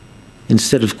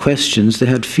 Instead of questions, they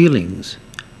had feelings.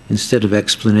 Instead of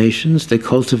explanations, they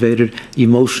cultivated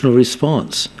emotional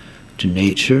response to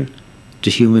nature, to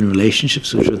human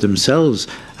relationships, which are themselves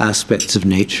aspects of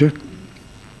nature.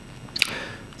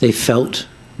 They felt,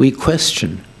 we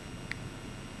question.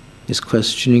 Is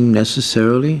questioning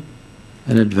necessarily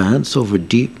an advance over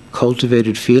deep,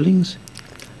 cultivated feelings?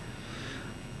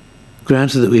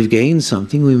 Granted that we've gained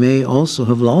something, we may also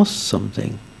have lost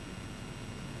something.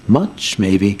 Much,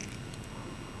 maybe.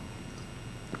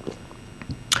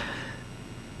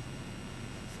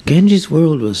 Genji's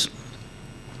world was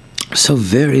so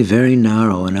very, very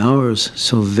narrow, and ours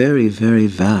so very, very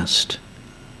vast.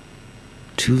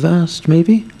 Too vast,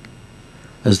 maybe?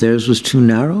 As theirs was too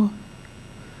narrow?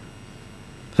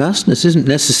 Vastness isn't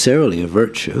necessarily a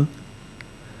virtue,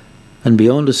 and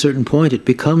beyond a certain point it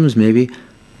becomes, maybe,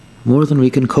 more than we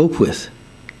can cope with.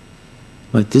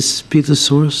 Might this be the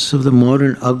source of the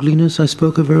modern ugliness I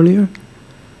spoke of earlier?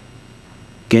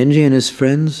 Genji and his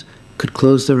friends could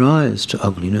close their eyes to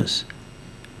ugliness.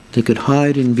 They could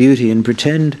hide in beauty and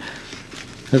pretend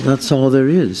that that's all there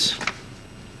is.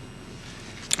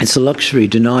 It's a luxury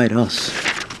denied us.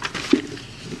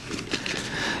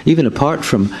 Even apart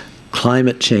from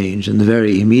climate change and the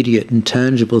very immediate and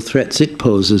tangible threats it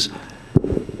poses,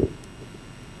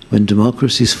 when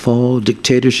democracies fall,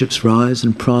 dictatorships rise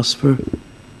and prosper,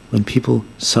 when people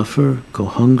suffer, go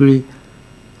hungry,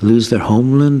 lose their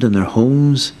homeland and their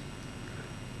homes,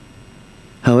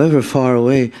 however far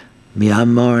away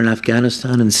Myanmar and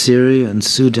Afghanistan and Syria and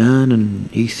Sudan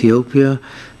and Ethiopia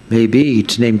may be,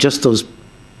 to name just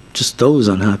those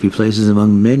unhappy places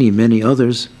among many, many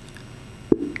others,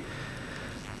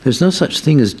 there's no such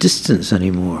thing as distance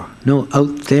anymore, no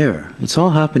out there. It's all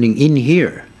happening in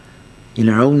here, in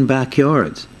our own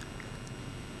backyards.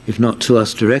 If not to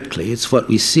us directly, it's what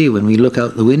we see when we look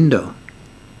out the window.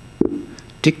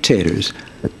 Dictators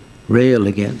rail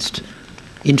against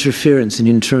interference in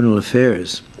internal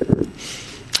affairs.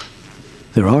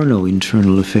 There are no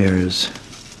internal affairs.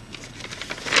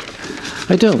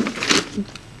 I don't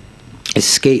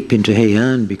escape into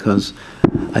Heian because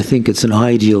I think it's an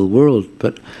ideal world,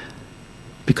 but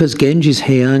because Genji's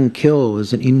Heian Kyo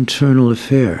was an internal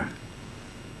affair.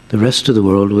 The rest of the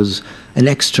world was an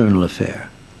external affair,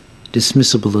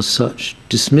 dismissible as such,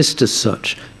 dismissed as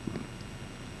such,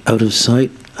 out of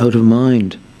sight, out of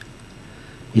mind.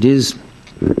 It is,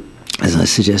 as I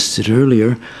suggested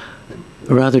earlier,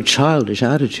 a rather childish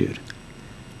attitude.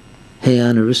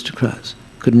 Heian aristocrats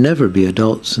could never be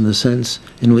adults in the sense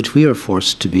in which we are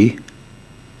forced to be.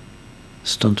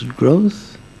 Stunted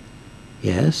growth?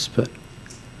 Yes, but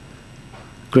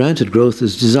granted growth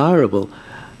is desirable.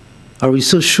 Are we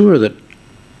so sure that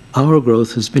our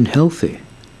growth has been healthy?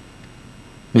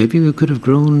 Maybe we could have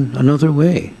grown another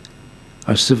way,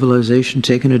 our civilization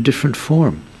taken a different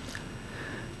form.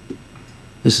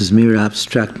 This is mere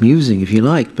abstract musing, if you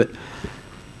like, but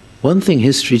one thing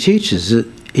history teaches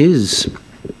is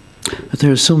that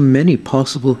there are so many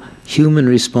possible human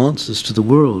responses to the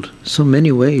world, so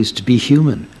many ways to be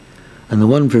human. And the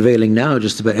one prevailing now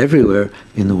just about everywhere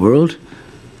in the world,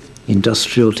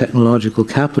 industrial technological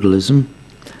capitalism,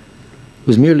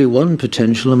 was merely one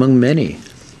potential among many.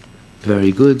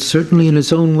 Very good, certainly in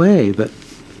its own way, but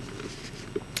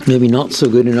maybe not so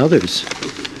good in others.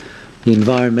 The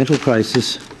environmental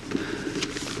crisis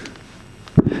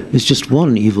is just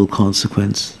one evil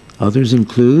consequence. Others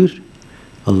include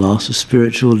a loss of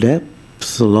spiritual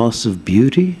depth, a loss of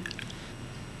beauty.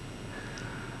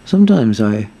 Sometimes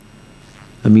I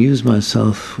amuse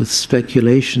myself with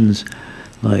speculations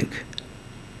like,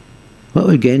 what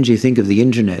would Genji think of the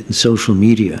internet and social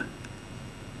media?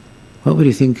 What would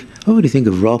he think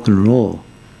of rock and roll?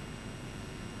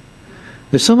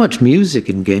 There's so much music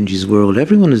in Genji's world.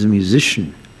 Everyone is a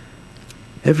musician.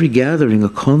 Every gathering a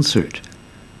concert.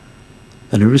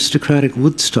 An aristocratic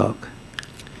Woodstock.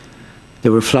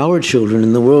 There were flower children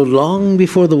in the world long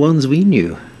before the ones we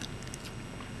knew.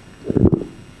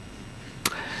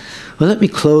 Well, let me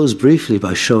close briefly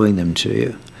by showing them to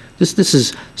you. This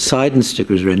is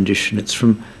Seidensticker's rendition. It's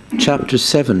from Chapter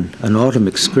 7, An Autumn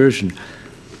Excursion,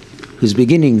 whose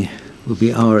beginning will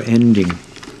be our ending.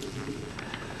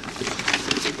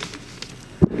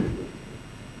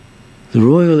 The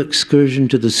royal excursion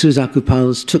to the Suzaku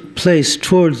Palace took place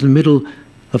towards the middle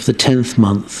of the 10th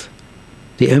month.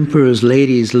 The emperor's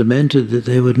ladies lamented that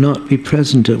they would not be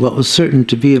present at what was certain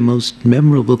to be a most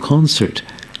memorable concert.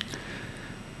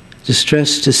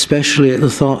 Distressed especially at the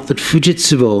thought that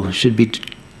Fujitsubo should be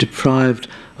deprived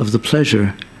of the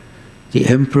pleasure, the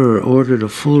emperor ordered a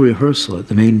full rehearsal at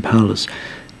the main palace.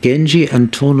 Genji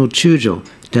and Tono Chujo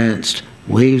danced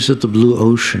Waves of the Blue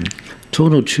Ocean.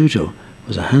 Tono Chujo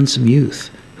was a handsome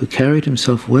youth who carried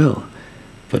himself well,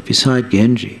 but beside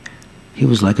Genji, he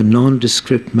was like a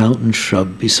nondescript mountain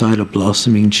shrub beside a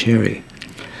blossoming cherry.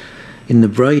 In the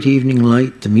bright evening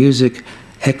light, the music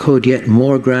echoed yet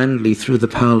more grandly through the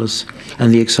palace,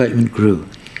 and the excitement grew.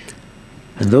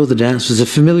 And though the dance was a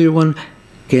familiar one,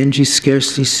 Genji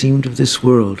scarcely seemed of this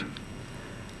world.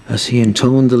 As he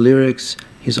intoned the lyrics,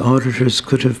 his auditors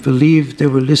could have believed they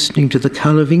were listening to the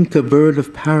Kalavinka bird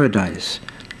of paradise.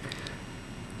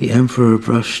 The emperor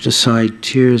brushed aside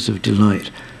tears of delight,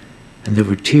 and there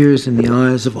were tears in the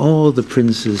eyes of all the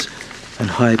princes and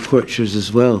high courtiers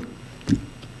as well.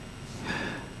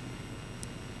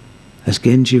 As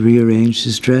Genji rearranged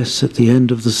his dress at the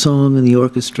end of the song and the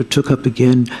orchestra took up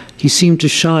again, he seemed to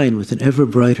shine with an ever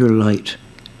brighter light.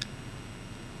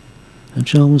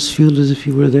 Don't you almost feel as if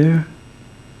you were there?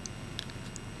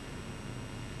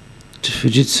 to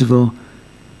Fujitsugu,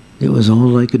 it was all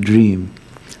like a dream.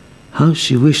 How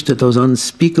she wished that those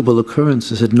unspeakable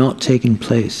occurrences had not taken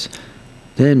place.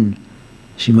 Then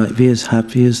she might be as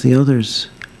happy as the others.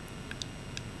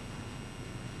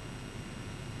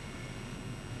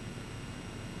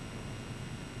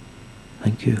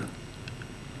 Thank you.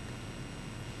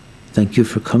 Thank you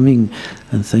for coming,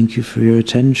 and thank you for your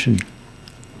attention.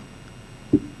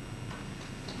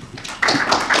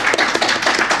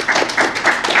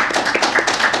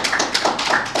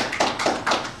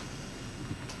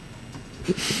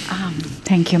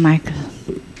 Thank you, Michael.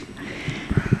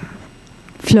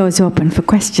 Floor is open for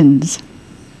questions.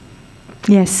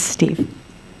 Yes, Steve.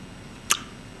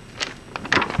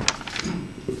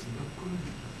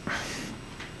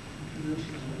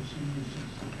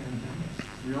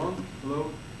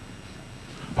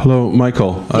 Hello,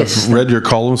 Michael. Yes. I've read your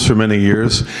columns for many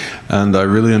years, and I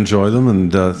really enjoy them,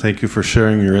 and thank you for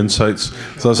sharing your insights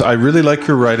with us. I really like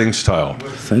your writing style.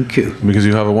 Thank you. Because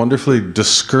you have a wonderfully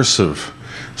discursive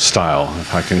style,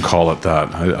 if I can call it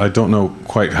that. I don't know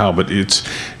quite how, but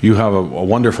you have a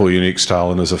wonderful, unique style,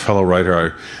 and as a fellow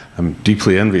writer, I'm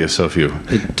deeply envious of you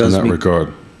It does in that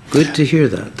regard. Good to hear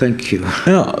that. Thank you.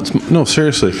 Yeah, no,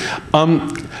 seriously.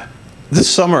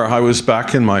 This summer, I was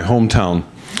back in my hometown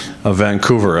of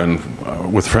Vancouver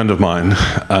and with a friend of mine,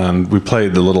 and we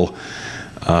played the little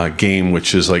game,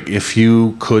 which is like, if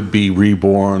you could be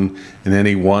reborn in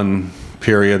any one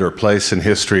period or place in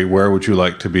history, where would you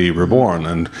like to be reborn?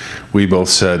 And we both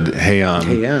said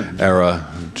Heian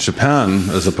era Japan,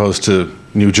 as opposed to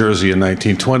New Jersey in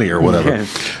 1920 or whatever. Yeah.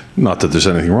 Not that there's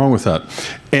anything wrong with that.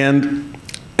 And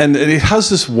it has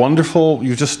this wonderful,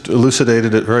 you just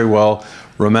elucidated it very well,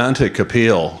 romantic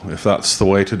appeal, if that's the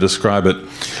way to describe it.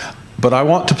 But I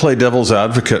want to play devil's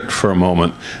advocate for a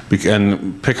moment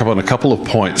and pick up on a couple of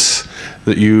points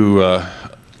that you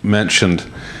mentioned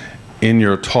in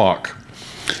your talk.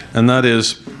 And that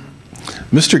is,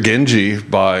 Mr. Genji,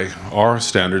 by our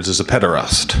standards, is a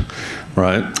pederast,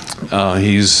 right?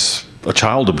 He's a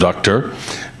child abductor,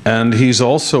 and he's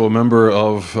also a member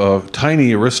of a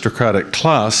tiny aristocratic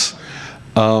class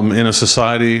in a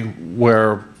society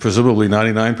where presumably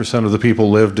 99% of the people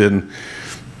lived in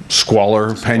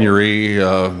squalor, penury,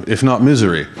 if not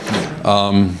misery.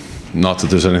 Not that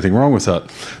there's anything wrong with that.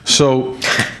 So,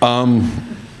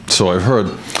 so I've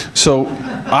heard. So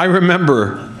I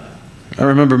remember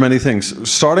many things.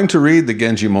 Starting to read the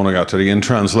Genji Monogatari in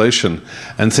translation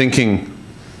and thinking,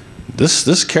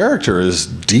 this character is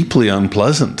deeply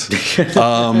unpleasant.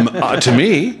 To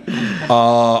me,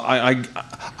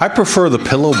 I prefer the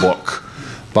Pillow Book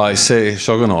by, say,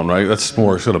 Shogunon, right? That's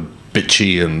more sort of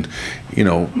bitchy and, you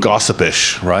know,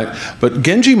 gossipish, right? But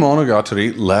Genji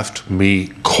Monogatari left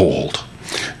me cold.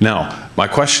 Now, my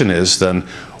question is then,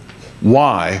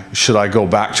 why should I go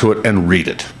back to it and read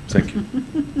it? Thank you.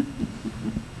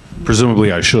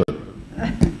 Presumably I should.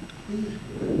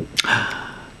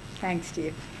 Thanks,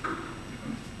 Steve.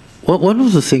 Well, one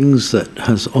of the things that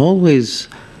has always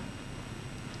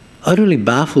utterly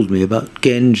baffled me about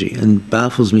Genji, and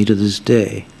baffles me to this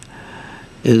day,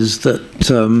 is that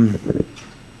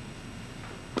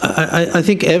I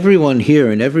think everyone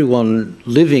here and everyone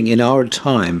living in our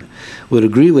time would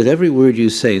agree with every word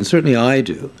you say, and certainly I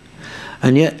do.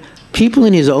 And yet, people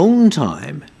in his own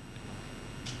time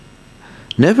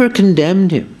never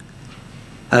condemned him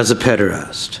as a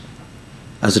pederast,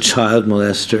 as a child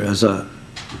molester, as a...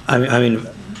 I mean,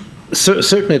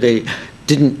 certainly they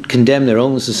didn't condemn their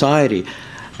own society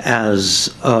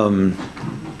as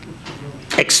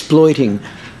exploiting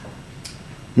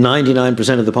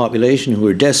 99% of the population who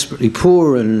were desperately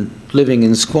poor and living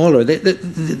in squalor.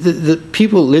 The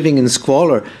people living in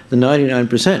squalor, the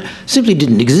 99%, simply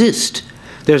didn't exist.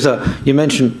 There's you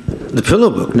mentioned the Pillow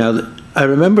Book. Now, I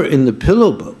remember in the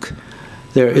Pillow Book,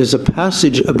 there is a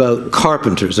passage about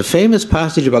carpenters, a famous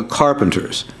passage about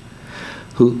carpenters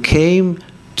who came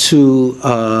to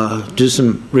do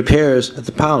some repairs at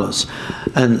the palace.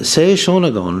 And Sei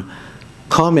Shonagon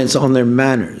comments on their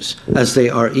manners as they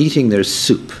are eating their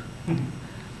soup.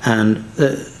 And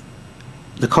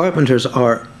the carpenters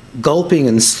are gulping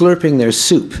and slurping their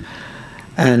soup.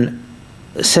 And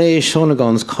Sei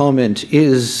Shonagon's comment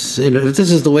is, you know, if this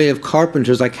is the way of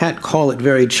carpenters, I can't call it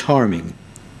very charming.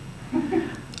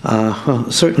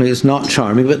 Well, certainly it's not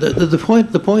charming, but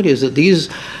the point is that these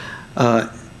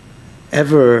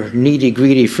ever needy,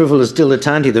 greedy, frivolous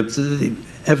dilettanti, the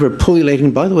ever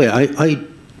pullulating, by the way, I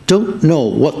don't know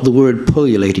what the word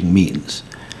pullulating means.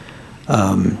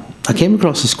 I came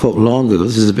across this quote long ago.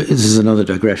 This is another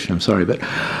digression, I'm sorry, but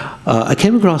I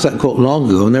came across that quote long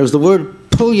ago, and there was the word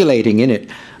pullulating in it.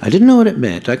 I didn't know what it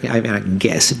meant. I can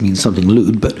guess it means something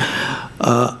lewd, but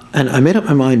and I made up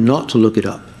my mind not to look it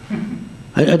up.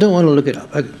 I don't want to look it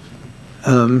up.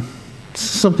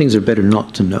 Some things are better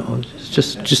not to know. It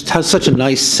just has such a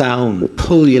nice sound,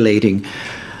 pullulating.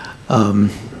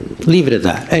 Leave it at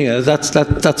that. Anyway,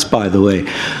 that's by the way.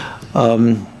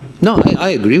 No, I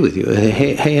agree with you.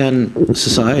 Heian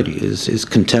society is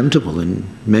contemptible in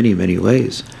many, many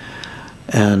ways.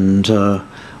 And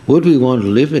would we want to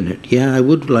live in it? Yeah, I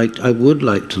would like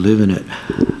to live in it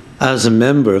as a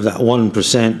member of that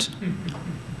 1%.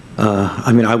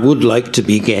 I mean, I would like to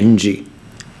be Genji.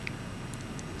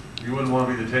 You wouldn't want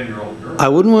to be the 10-year-old girl. I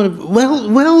wouldn't want to.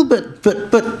 Well, but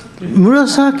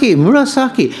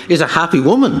Murasaki is a happy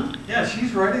woman. Yeah,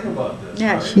 she's writing about this.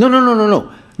 Yeah. Right?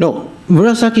 No.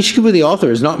 Murasaki Shikibu, the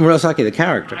author, is not Murasaki, the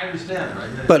character. I understand,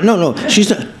 right? But no, she's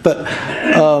not. But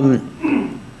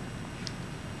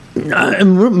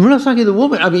Murasaki, the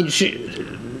woman. I mean,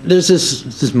 there's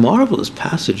this marvelous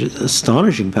passage,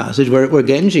 astonishing passage, where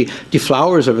Genji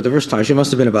deflowers her for the first time. She must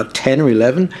have been about 10 or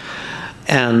 11,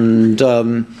 and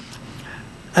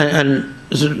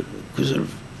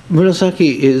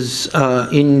Murasaki is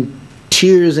in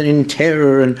tears and in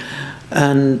terror,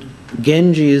 and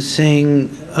Genji is saying,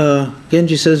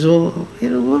 Genji says, well, you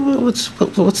know, what's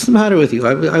the matter with you?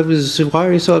 Why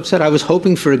are you so upset? I was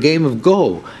hoping for a game of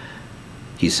Go,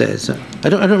 he says. I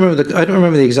don't remember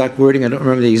the exact wording. I don't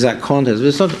remember the exact context. But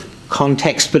it's not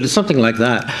context, but it's something like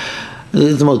that.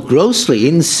 It's the most grossly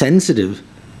insensitive.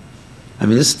 I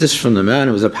mean, this from the man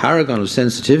who was a paragon of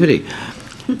sensitivity.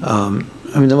 I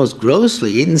mean, the most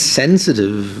grossly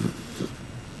insensitive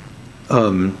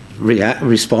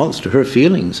response to her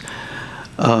feelings.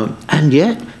 And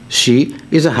yet, she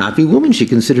is a happy woman. She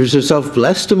considers herself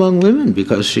blessed among women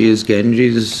because she is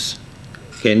Genji's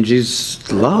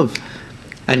love.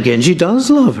 And Genji does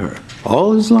love her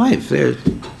all his life. So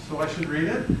I should read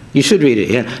it? You should read it,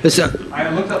 yeah. I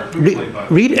looked up Pululi.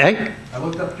 Read it, eh? I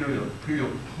looked up Pululi. Do you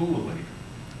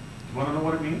want to know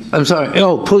what it means? I'm sorry.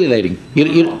 Oh, pullulating.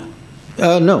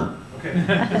 No. Okay.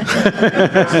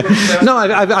 No,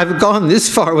 I've gone this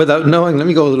far without knowing. Let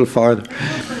me go a little farther.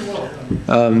 Pretty well.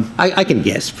 I can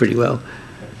guess pretty well.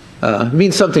 It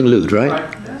means something lewd,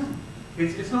 right?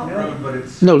 It's not rude, but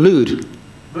it's... No, lewd.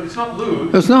 But it's not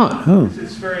lewd. It's not. Oh.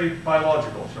 It's very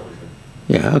biological, shall we say.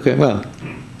 Yeah, okay, well,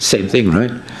 same thing,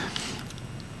 right?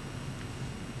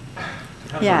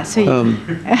 Yeah, so you...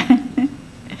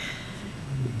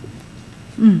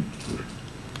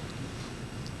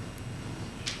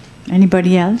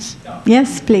 Anybody else?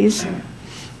 Yes, please.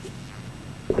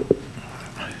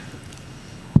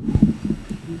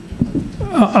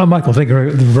 Michael, thank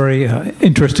you. The very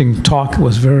interesting talk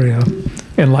was very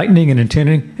enlightening and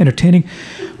entertaining.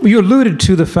 You alluded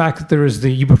to the fact that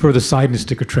you prefer the side and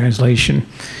sticker translation.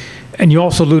 And you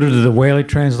also alluded to the Whaley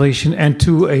translation and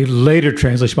to a later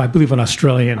translation, I believe an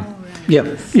Australian. Oh, right.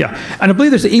 Yeah. Yeah. And I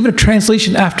believe there's even a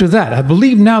translation after that. I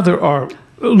believe now there are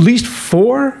at least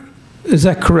 4. Is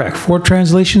that correct? 4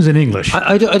 translations in English.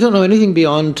 I don't know anything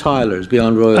beyond Tyler's,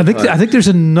 beyond Royal Tyler's. I think there's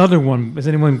another one. Has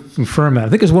anyone confirmed that? I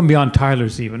think there's one beyond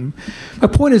Tyler's even. My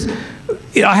point is,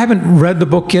 I haven't read the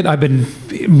book yet. I've been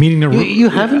meaning to. You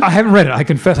haven't? I haven't read it. I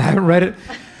confess, I haven't read it.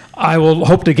 I will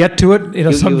hope to get to it.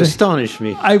 You Someday. astonish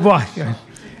me.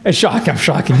 It's shocking. I'm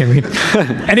shocking. I mean,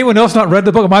 anyone else not read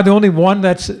the book? Am I the only one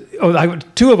that's? Oh,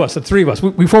 2 of us, and 3 of us.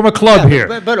 We form a club here.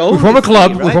 But we form a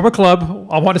club. 3, right? We form a club.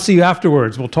 I want to see you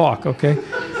afterwards. We'll talk. Okay.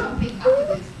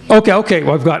 Okay.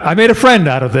 Well, I made a friend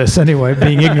out of this anyway,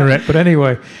 being ignorant. But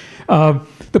anyway,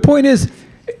 the point is,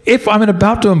 if I'm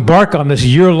about to embark on this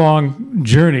year-long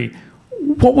journey,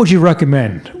 what would you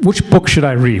recommend? Which book should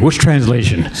I read? Which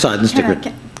translation? Side and sticker.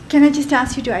 Can I just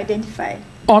ask you to identify?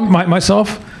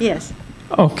 Myself? Yes.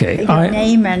 Okay. Your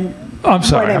name and I'm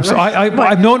sorry. whatever.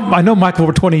 I know Michael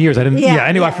over 20 years. I didn't. Yeah.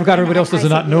 Anyway, I forgot everybody else does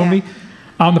not know me.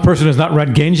 I'm the person who's not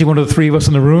read Genji. One of the 3 of us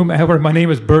in the room. However, my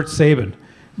name is Bert Sabin.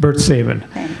 Bert Sabin.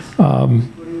 Thanks.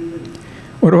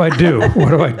 What do I do? What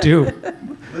do I do?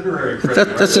 Literary critic.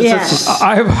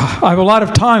 I have a lot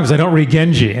of times I don't read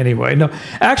Genji anyway. No,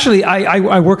 actually,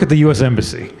 I work at the U.S.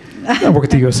 Embassy. I work at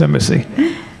the U.S. Embassy.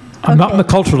 I'm not in the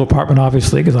cultural department,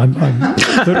 obviously, because I'm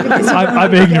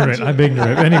ignorant. I'm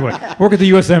ignorant. Anyway, I work at the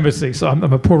U.S. Embassy, so I'm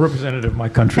a poor representative of my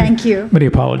country. Thank you. Many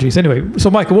apologies. Anyway,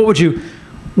 so Michael, what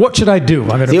should I do?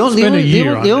 I'm going to spend a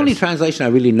year on The only this. translation I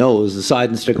really know is the side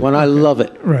and sticker one. I love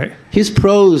it. Right. His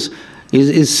prose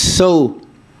is so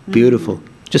beautiful,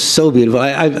 just so beautiful.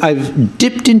 I've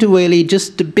dipped into Whaley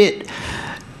just a bit,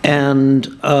 and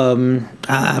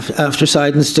after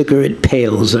side and sticker, it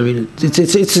pales. I mean,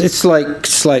 it's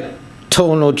like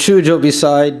Tono Chujo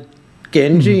beside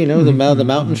Genji, you know, the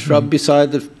mountain shrub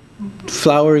beside the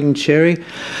flowering cherry.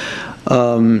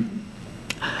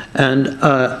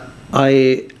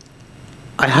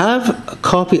 I have a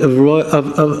copy of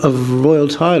Royal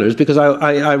Tyler's because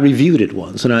I reviewed it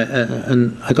once, and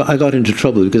I got into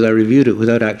trouble because I reviewed it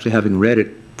without actually having read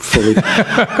it fully,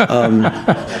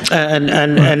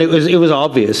 and it was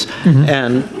obvious.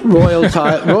 And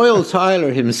Royal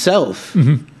Tyler himself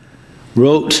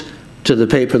wrote to the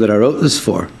paper that I wrote this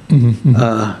for,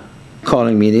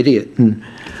 calling me an idiot, and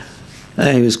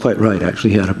he was quite right.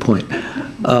 Actually, he had a point.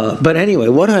 But anyway,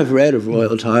 what I've read of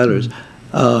Royal Tyler's.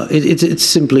 It's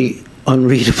simply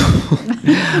unreadable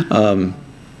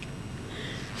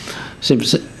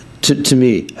to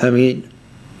me. I mean,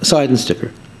 side and sticker.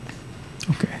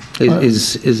 Okay.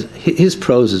 His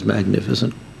prose is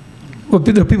magnificent. Well,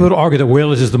 there are people who argue that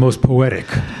Whaley's is the most poetic.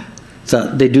 So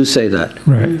they do say that.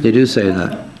 Right. They do say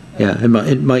that. Yeah,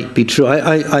 it might be true.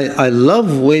 I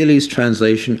love Whaley's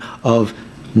translation of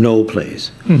No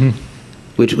Plays,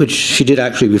 which she did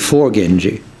actually before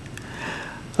Genji.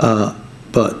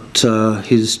 But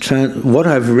what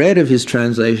I've read of his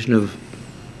translation of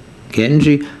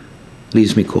Genji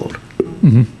leaves me cold.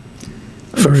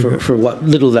 For what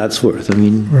little that's worth. I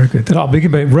mean, very good. Then I'll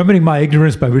begin by remedying my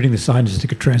ignorance by reading the side and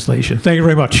sticker translation. Thank you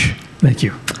very much. Thank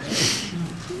you.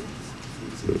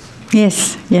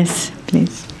 Yes,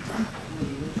 please.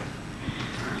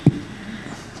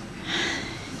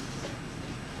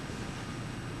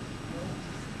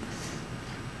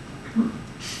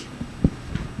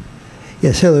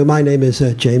 Yes, hello, my name is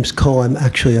James Cole. I'm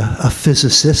actually a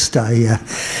physicist. I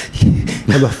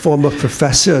am a former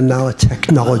professor and now a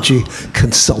technology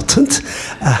consultant.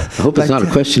 I hope it's not a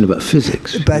question about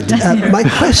physics. But my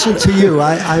question to you,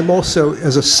 I'm also,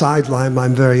 as a sideline,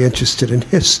 I'm very interested in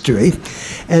history.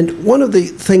 And one of the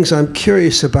things I'm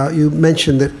curious about, you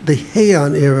mentioned that the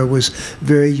Heian era was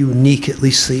very unique, at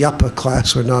least the upper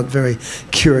class were not very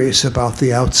curious about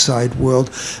the outside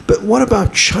world. But what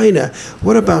about China?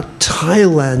 What about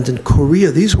Thailand and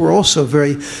Korea? These were also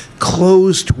very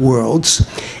closed worlds.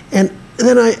 And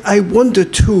then I wonder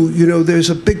too, you know, there's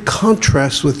a big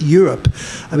contrast with Europe.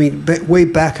 I mean, way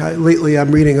back, lately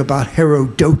I'm reading about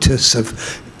Herodotus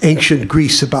of ancient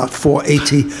Greece about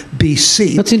 480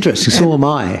 BC. That's interesting, so am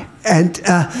I. And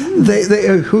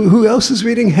who else is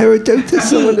reading Herodotus?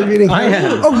 Someone is reading Herodotus?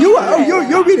 I am. Oh, you are? Oh,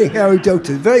 you're reading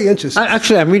Herodotus. Very interesting.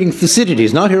 Actually, I'm reading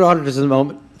Thucydides, not Herodotus at the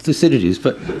moment. Thucydides,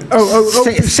 but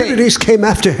Thucydides came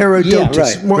after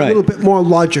Herodotus, yeah, right. A little bit more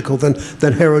logical than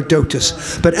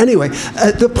Herodotus. But anyway,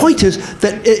 the point is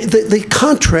that the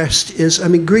contrast is, I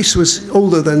mean, Greece was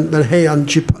older than Heian.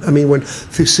 I mean, when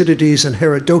Thucydides and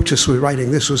Herodotus were writing,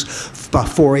 this was about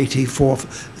 480,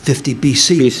 450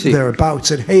 BC, thereabouts,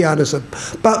 and Heian is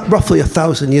about roughly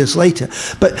 1,000 years later.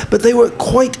 But they were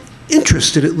quite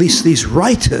interested, at least these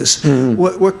writers,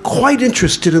 were quite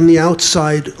interested in the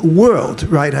outside world,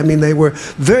 right? I mean, they were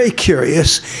very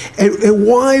curious. And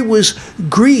why was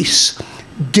Greece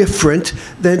different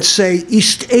than, say,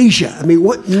 East Asia? I mean,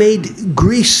 what made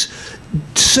Greece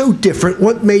so different?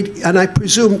 What made, and I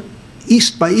presume,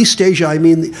 by East Asia, I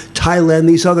mean Thailand,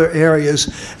 these other areas,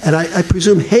 and I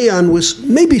presume Heian was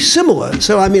maybe similar.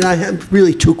 So, I mean, I have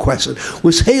really two questions.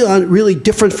 Was Heian really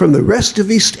different from the rest of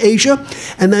East Asia?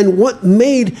 And then what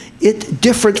made it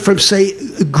different from, say,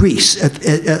 Greece at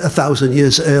 1,000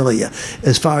 years earlier,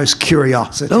 as far as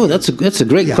curiosity? Oh, that's a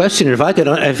great question. If I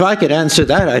could answer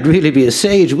that, I'd really be a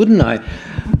sage, wouldn't I?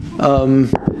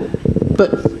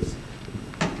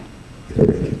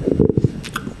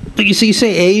 But you say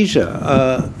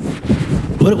Asia.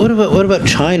 What about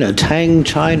China? Tang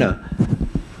China,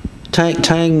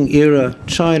 Tang era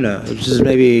China, which is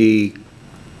maybe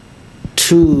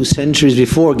 2 centuries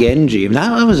before Genji. I mean,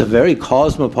 that was a very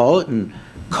cosmopolitan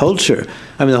culture.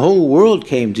 I mean, the whole world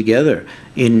came together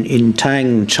in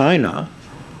Tang China.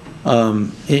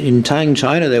 In Tang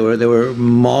China, there were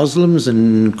Muslims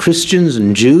and Christians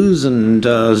and Jews and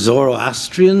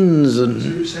Zoroastrians and. So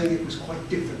you're saying it was quite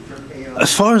different.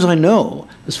 As far as I know,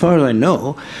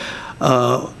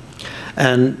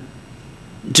 and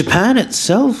Japan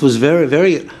itself was very,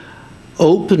 very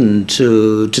open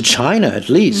to China, at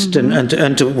least,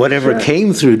 and to whatever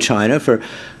came through China for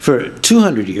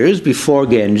 200 years before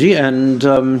Genji. And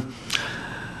I'm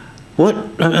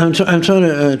trying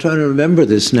to remember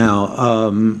this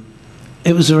now.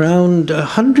 It was around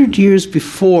 100 years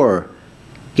before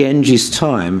Genji's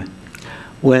time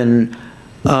when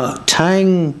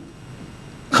Tang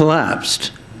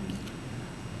collapsed,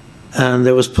 and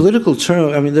there was political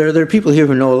turmoil. I mean, there are people here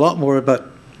who know a lot more about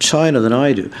China than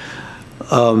I do.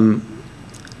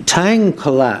 Tang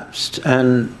collapsed,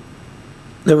 and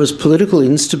there was political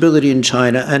instability in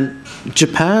China, and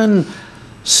Japan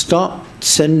stopped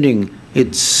sending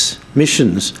its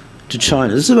missions to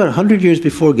China. This is about 100 years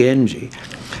before Genji.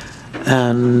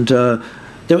 And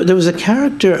there was a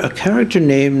character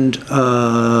named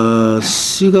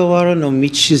Sugawara no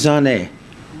Michizane.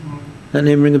 That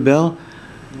name ring a bell?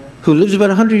 Who lived about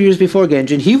 100 years before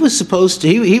Genji. And he was supposed to,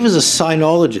 he was a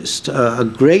sinologist, a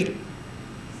great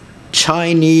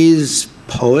Chinese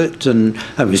poet, and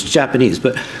I mean, he was Japanese,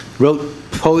 but wrote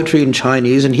poetry in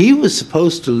Chinese, and he was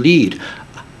supposed to lead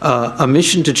a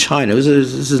mission to China. This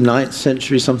is 9th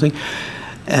century something,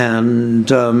 and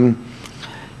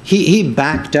he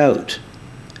backed out.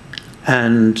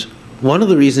 And one of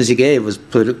the reasons he gave was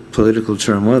political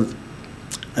turmoil.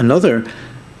 Another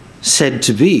said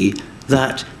to be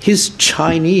that his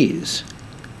Chinese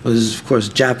was, of course,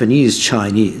 Japanese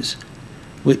Chinese,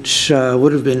 which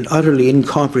would have been utterly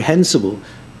incomprehensible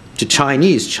to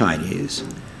Chinese.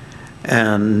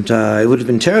 And it would have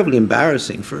been terribly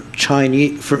embarrassing for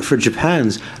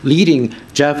Japan's leading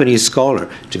Japanese scholar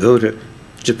to go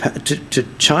to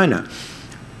China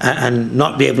and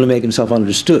not be able to make himself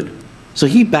understood. So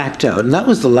he backed out, and that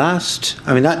was the last.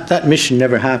 I mean, that mission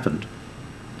never happened,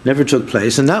 never took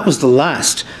place, and that was the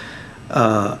last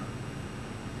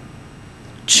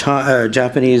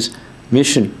Japanese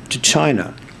mission to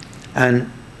China, and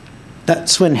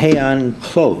that's when Heian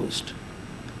closed.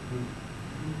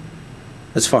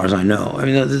 As far as I know. I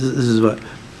mean, this is what...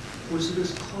 Was it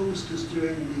as closed as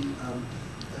during the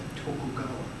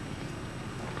Tokugawa?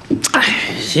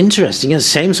 It's interesting. It's the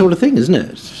same sort of thing, isn't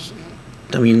it?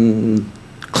 I mean,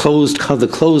 the closed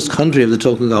country of the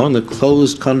Tokugawa and the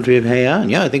closed country of Heian.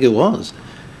 Yeah, I think it was.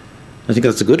 I think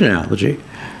that's a good analogy.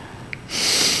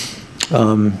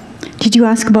 Did you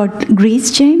ask about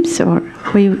Greece, James, or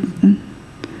were you...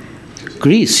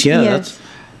 Greece, yeah. Yes.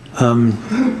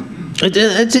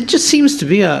 It just seems to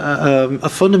be a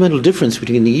fundamental difference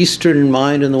between the Eastern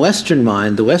mind and the Western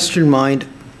mind. The Western mind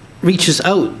reaches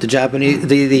out. The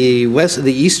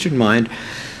Eastern mind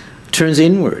turns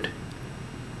inward.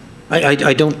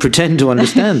 I don't pretend to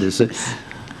understand this. It's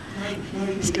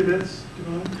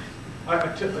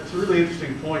a really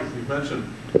interesting point you mentioned.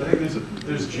 I think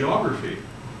there's geography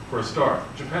for a start.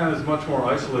 Japan is much more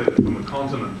isolated from the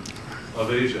continent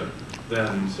of Asia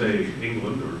than, say,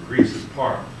 England or Greece is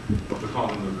part of the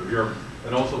continent of Europe.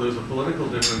 And also there's a political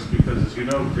difference because, as you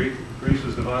know, Greece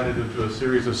was divided into a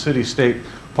series of city-state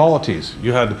polities.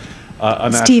 You had a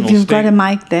national Steve, you've state. got a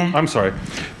mic there. I'm sorry.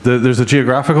 There's a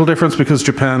geographical difference because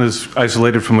Japan is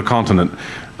isolated from the continent,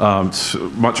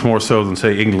 much more so than,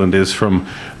 say, England is from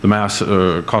the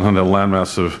continental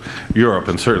landmass of Europe,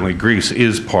 and certainly Greece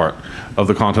is part of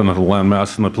the continental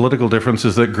landmass. And the political difference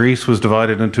is that Greece was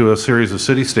divided into a series of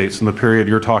city-states in the period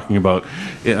you're talking about,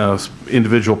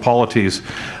 individual polities,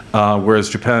 whereas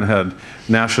Japan had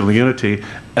national unity.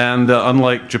 And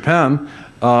unlike Japan,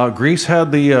 Greece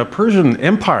had the Persian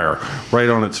Empire right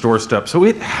on its doorstep, so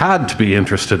it had to be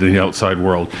interested in the outside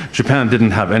world. Japan didn't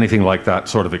have anything like that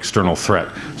sort of external threat.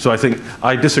 So I think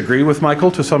I disagree with Michael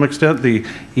to some extent. The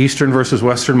Eastern versus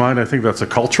Western mind, I think that's a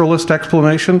culturalist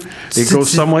explanation. It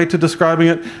goes some way to describing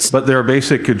it, but there are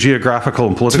basic geographical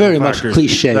and political very factors much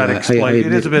cliche. that explain.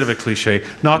 It is a bit of a cliche.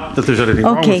 Not that there's anything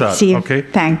wrong with that. Steve, okay,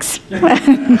 thanks.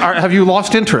 Have you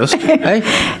lost interest? Hey?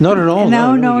 Not at all.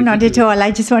 No, not at all. I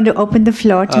just want to open the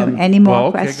floor to any more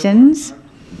questions.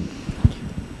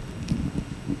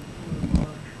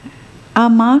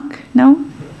 Mark? No?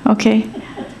 Okay.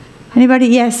 Anybody?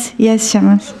 Yes,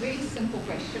 Shamas. A very simple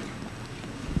question,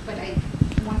 but I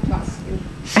want to ask you.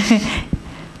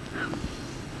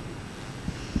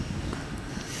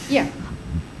 Yeah.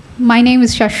 My name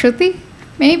is Shashwati.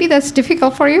 Maybe that's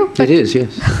difficult for you. It is,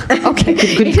 yes. Okay.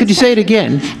 Could you say it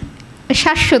again?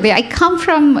 Shashwati. I come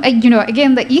from,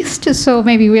 again, the East, so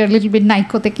maybe we are a little bit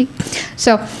Naikoteki.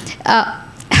 So,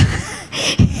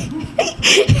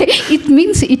 it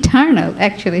means eternal,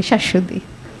 actually, Shashwati.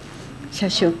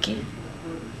 Shashoki.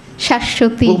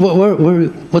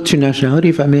 Shashwati. What's your nationality,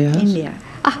 if I may ask? India.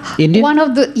 Indian? One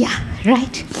of the,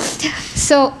 right.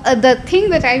 So, the thing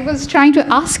that I was trying to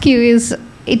ask you is,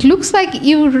 it looks like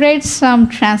you read some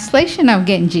translation of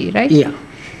Genji, right? Yeah.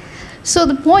 So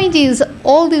the point is,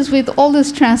 with all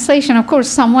this translation, of course,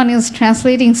 someone is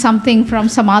translating something from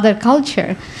some other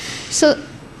culture. So,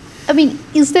 I mean,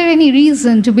 is there any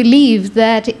reason to believe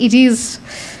that it is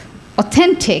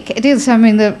authentic? It is,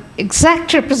 the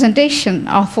exact representation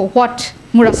of what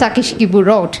Murasaki Shikibu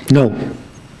wrote? No.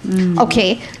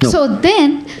 Okay. No. So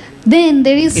then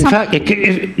there is In fact,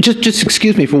 just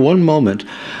excuse me for one moment.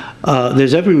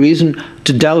 There's every reason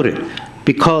to doubt it,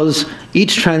 because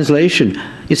each translation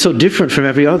is so different from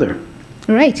every other.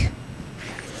 Right.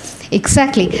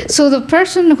 Exactly. So the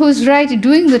person who's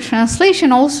doing the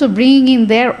translation also bringing in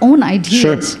their own ideas,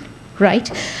 Sure.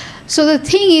 right? So the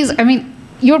thing is, I mean,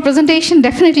 your presentation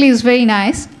definitely is very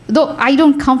nice. Though I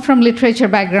don't come from literature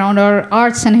background or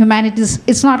arts and humanities,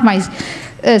 it's not my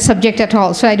subject at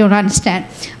all, so I don't understand.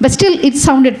 But still, it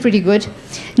sounded pretty good.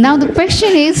 Now the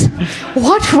question is,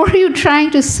 what were you trying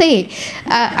to say?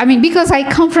 I mean, because I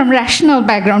come from rational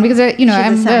background, because I'm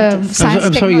science.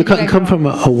 I'm sorry, you come from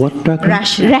a what background?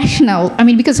 Rational. I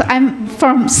mean, because I'm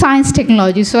from science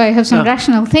technology, so I have some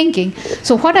rational thinking.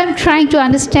 So what I'm trying to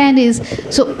understand is,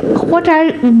 so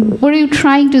were you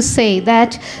trying to say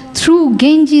that through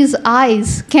Genji's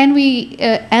eyes, can we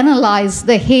analyze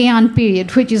the Heian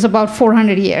period, which is about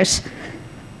 400 years?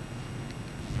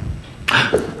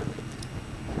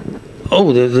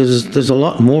 Oh, there's a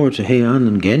lot more to Heian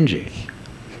than Genji.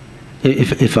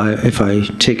 If I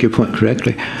take your point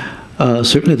correctly,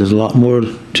 certainly there's a lot more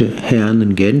to Heian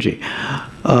than Genji.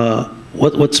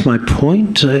 What's my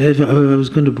point? I was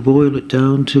going to boil it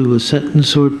down to a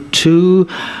sentence or two.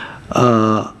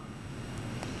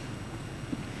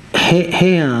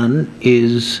 Heian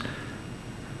is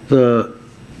the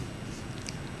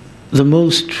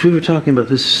most. We were talking about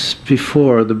this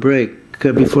before the break,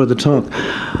 before the talk.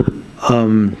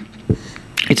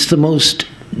 It's the most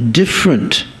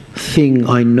different thing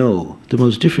I know, the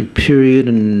most different period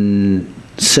and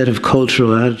set of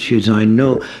cultural attitudes I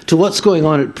know to what's going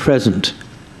on at present.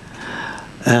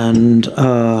 And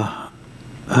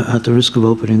at the risk of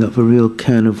opening up a real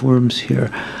can of worms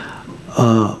here,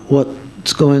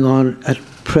 what's going on at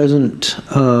present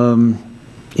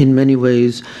in many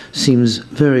ways seems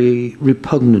very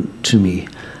repugnant to me.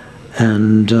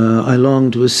 And I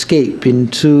long to escape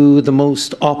into the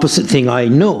most opposite thing I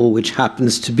know, which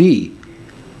happens to be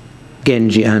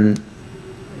Genji and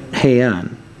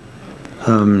Heian.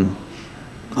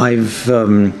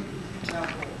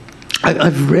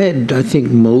 I've read, I think,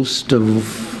 most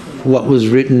of what was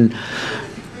written,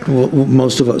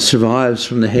 most of what survives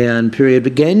from the Heian period,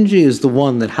 but Genji is the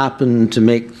one that happened to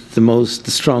make the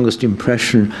strongest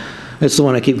impression. It's the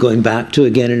one I keep going back to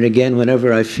again and again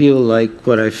whenever I feel like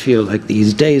what I feel like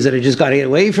these days, that I just got to get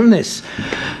away from this.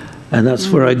 And that's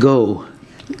where I go.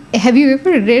 Have you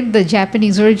ever read the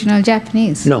original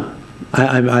Japanese? No,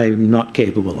 I'm not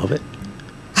capable of it.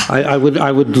 I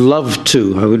would love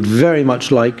to. I would very much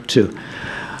like to.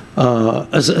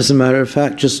 As a matter of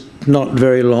fact, just not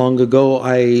very long ago,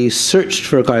 I searched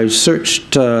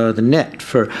the net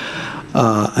for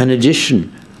an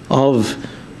edition of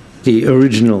the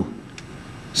original.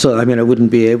 So, I mean, I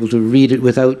wouldn't be able to read it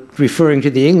without referring to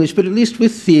the English, but at least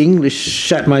with the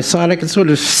English at my side, I could sort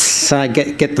of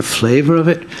get the flavor of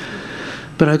it.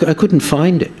 But I couldn't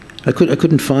find it. I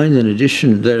couldn't find an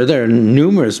edition. There are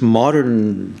numerous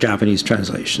modern Japanese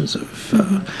translations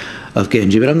of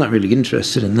Genji, but I'm not really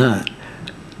interested in that.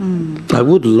 I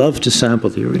would love to sample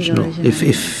the original, if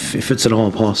it's at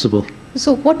all possible.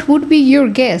 So what would be your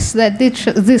guess, that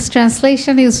this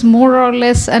translation is more or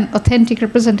less an authentic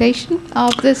representation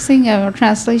of this thing, or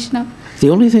translation of? The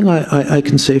only thing I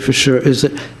can say for sure is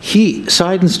that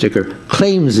Seidensticker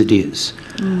claims it is.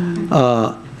 And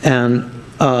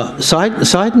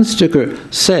Seidensticker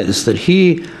says that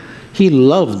he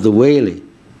loved the Whaley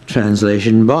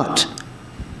translation, but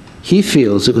he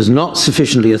feels it was not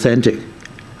sufficiently authentic.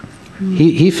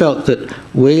 He felt that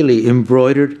Whaley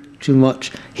embroidered too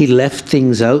much. He left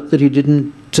things out that he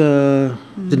didn't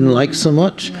like so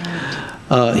much.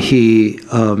 He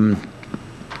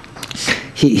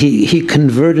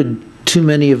converted too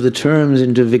many of the terms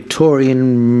into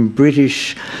Victorian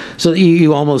British, so that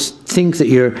you almost think that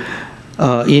you're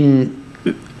in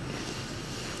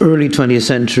early 20th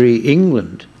century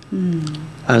England,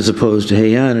 as opposed to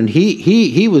Heian. And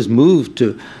he was moved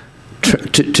to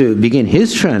begin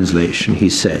his translation, he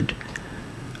said,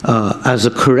 as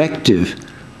a corrective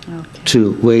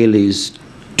to Whaley's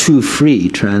too free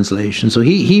translation. So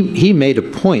he made a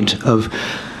point of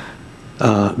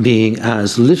being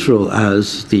as literal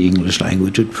as the English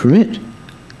language would permit.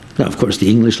 Now, of course, the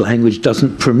English language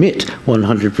doesn't permit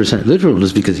 100%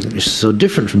 literalness, because English is so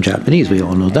different from Japanese. We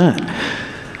all know that.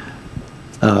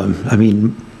 I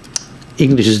mean,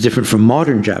 English is different from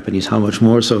modern Japanese. How much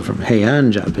more so from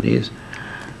Heian Japanese?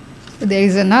 There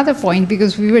is another point,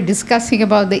 because we were discussing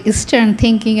about the Eastern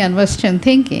thinking and Western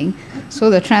thinking. So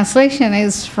the translation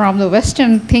is from the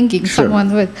Western thinking, Sure.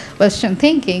 someone with Western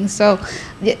thinking. So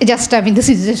I mean, this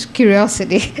is just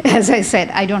curiosity. As I said,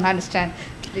 I don't understand.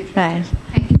 Right.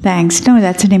 Thanks. No,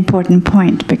 that's an important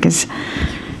point, because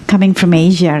coming from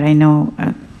Asia, I know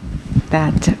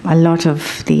that a lot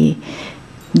of the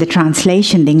the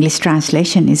translation, the English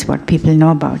translation, is what people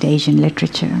know about Asian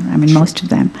literature. I mean, most of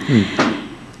them.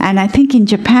 And I think in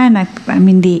Japan, I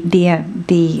mean,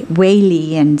 the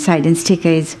Whaley and Side and Sticker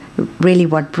is really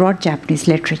what brought Japanese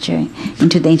literature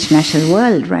into the international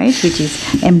world, right? Which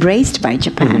is embraced by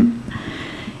Japan.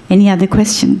 Any other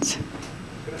questions?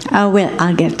 Oh, well,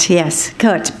 I'll get, yes.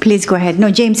 Kurt, please go ahead.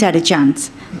 No, James had a chance.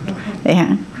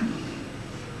 Yeah.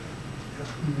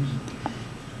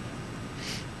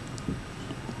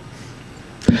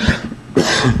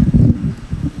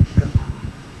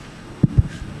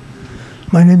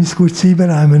 My name is Kurt Sieber.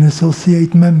 I'm an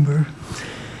associate member.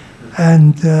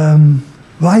 And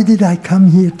why did I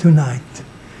come here tonight?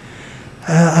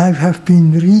 I have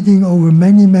been reading over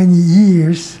many, many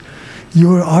years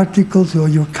your articles or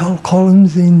your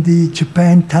columns in the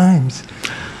Japan Times.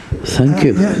 Thank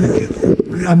you.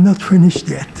 I'm not finished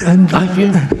yet. And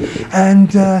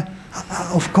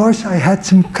of course, I had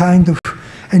some kind of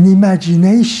an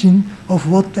imagination of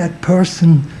what that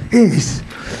person is.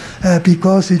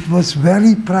 Because it was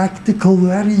very practical,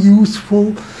 very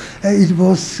useful. It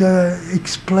was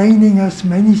explaining us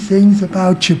many things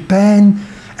about Japan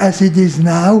as it is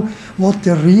now, what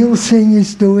the real thing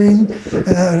is doing,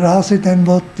 rather than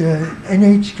what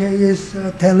NHK is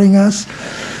telling us.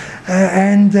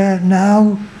 And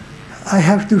now I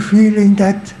have the feeling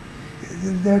that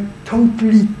they're two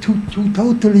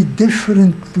totally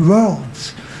different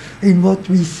worlds in what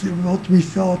we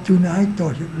saw tonight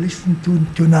or listened to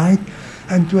tonight.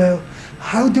 And well,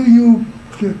 how do you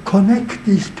connect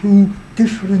these two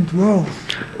different worlds?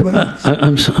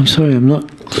 I'm sorry, I'm not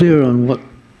clear on what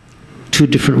two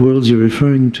different worlds you're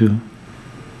referring to.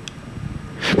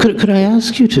 Could I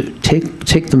ask you to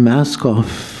take the mask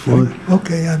off?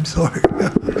 Okay, I'm sorry.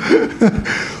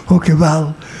 Okay,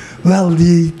 well,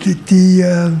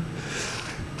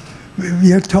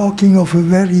 we are talking of a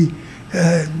very.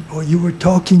 Or you were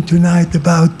talking tonight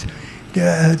about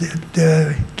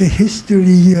the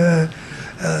history,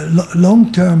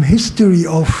 long-term history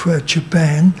of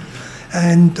Japan,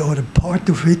 or a part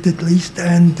of it at least.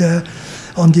 And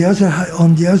on the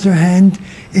other hand,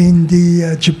 in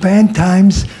the Japan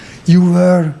Times, you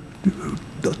were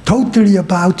totally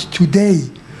about today.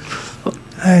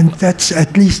 And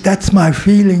at least that's my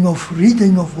feeling of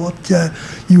reading of what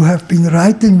you have been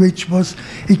writing, which was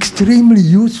extremely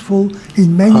useful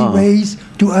in many ways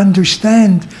to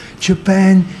understand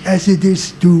Japan as it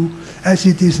is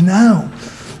now.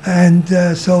 And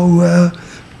so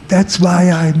that's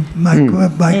why my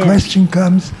question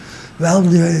comes. Well,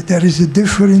 there is a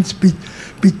difference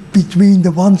between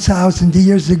the 1,000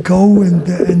 years ago and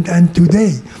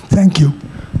today. Thank you.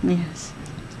 Yes.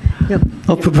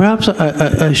 Oh, perhaps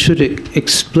I should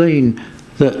explain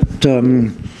that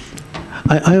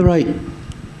I write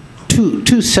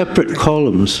two separate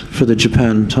columns for the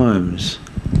Japan Times.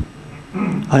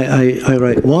 I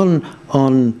write one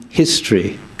on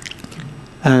history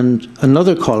and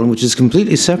another column which is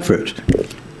completely separate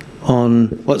on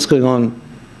what's going on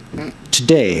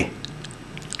today.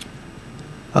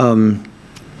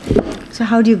 So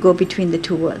how do you go between the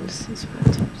two worlds?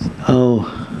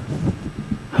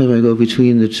 How do I go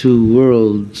between the two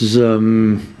worlds?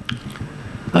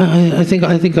 I think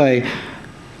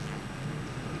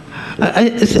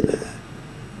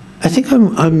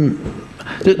I'm.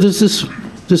 There's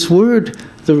this word.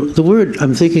 The word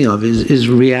I'm thinking of is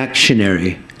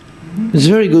reactionary. It's a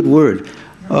very good word,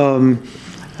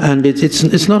 and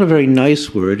it's not a very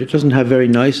nice word. It doesn't have very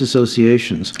nice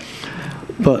associations.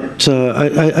 But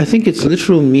I think its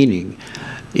literal meaning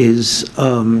is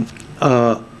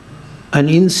an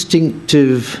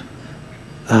instinctive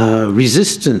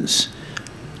resistance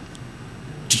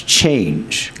to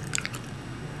change.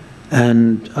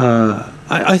 And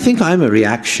I think I'm a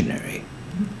reactionary.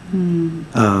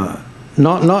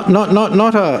 Not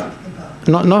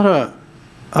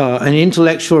an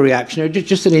intellectual reactionary,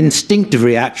 just an instinctive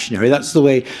reactionary. That's the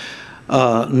way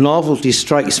novelty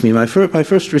strikes me. My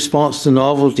first response to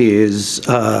novelty is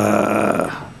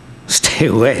stay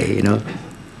away, you know.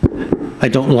 I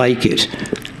don't like it.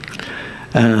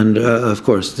 And of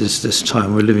course, this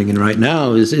time we're living in right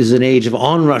now is an age of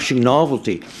onrushing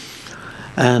novelty.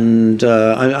 And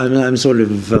I'm sort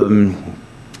of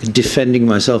defending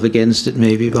myself against it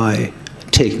maybe by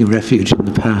taking refuge in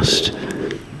the past.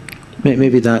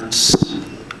 Maybe that's...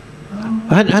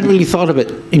 I hadn't really thought of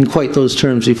it in quite those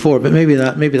terms before, but maybe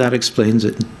that explains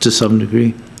it to some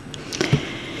degree.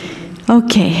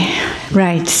 Okay,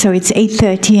 right. So it's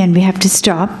 8:30 and we have to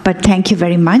stop. But thank you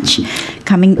very much,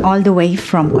 coming all the way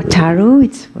from Otaru.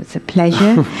 It was a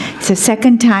pleasure. It's the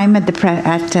second time at the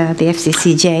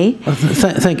FCCJ.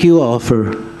 Thank you all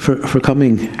for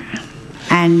coming.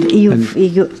 And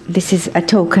this is a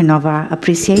token of our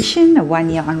appreciation, a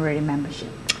one-year honorary membership.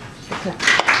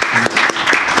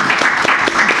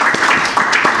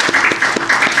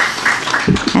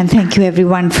 And thank you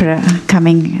everyone for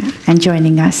coming and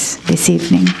joining us this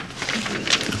evening.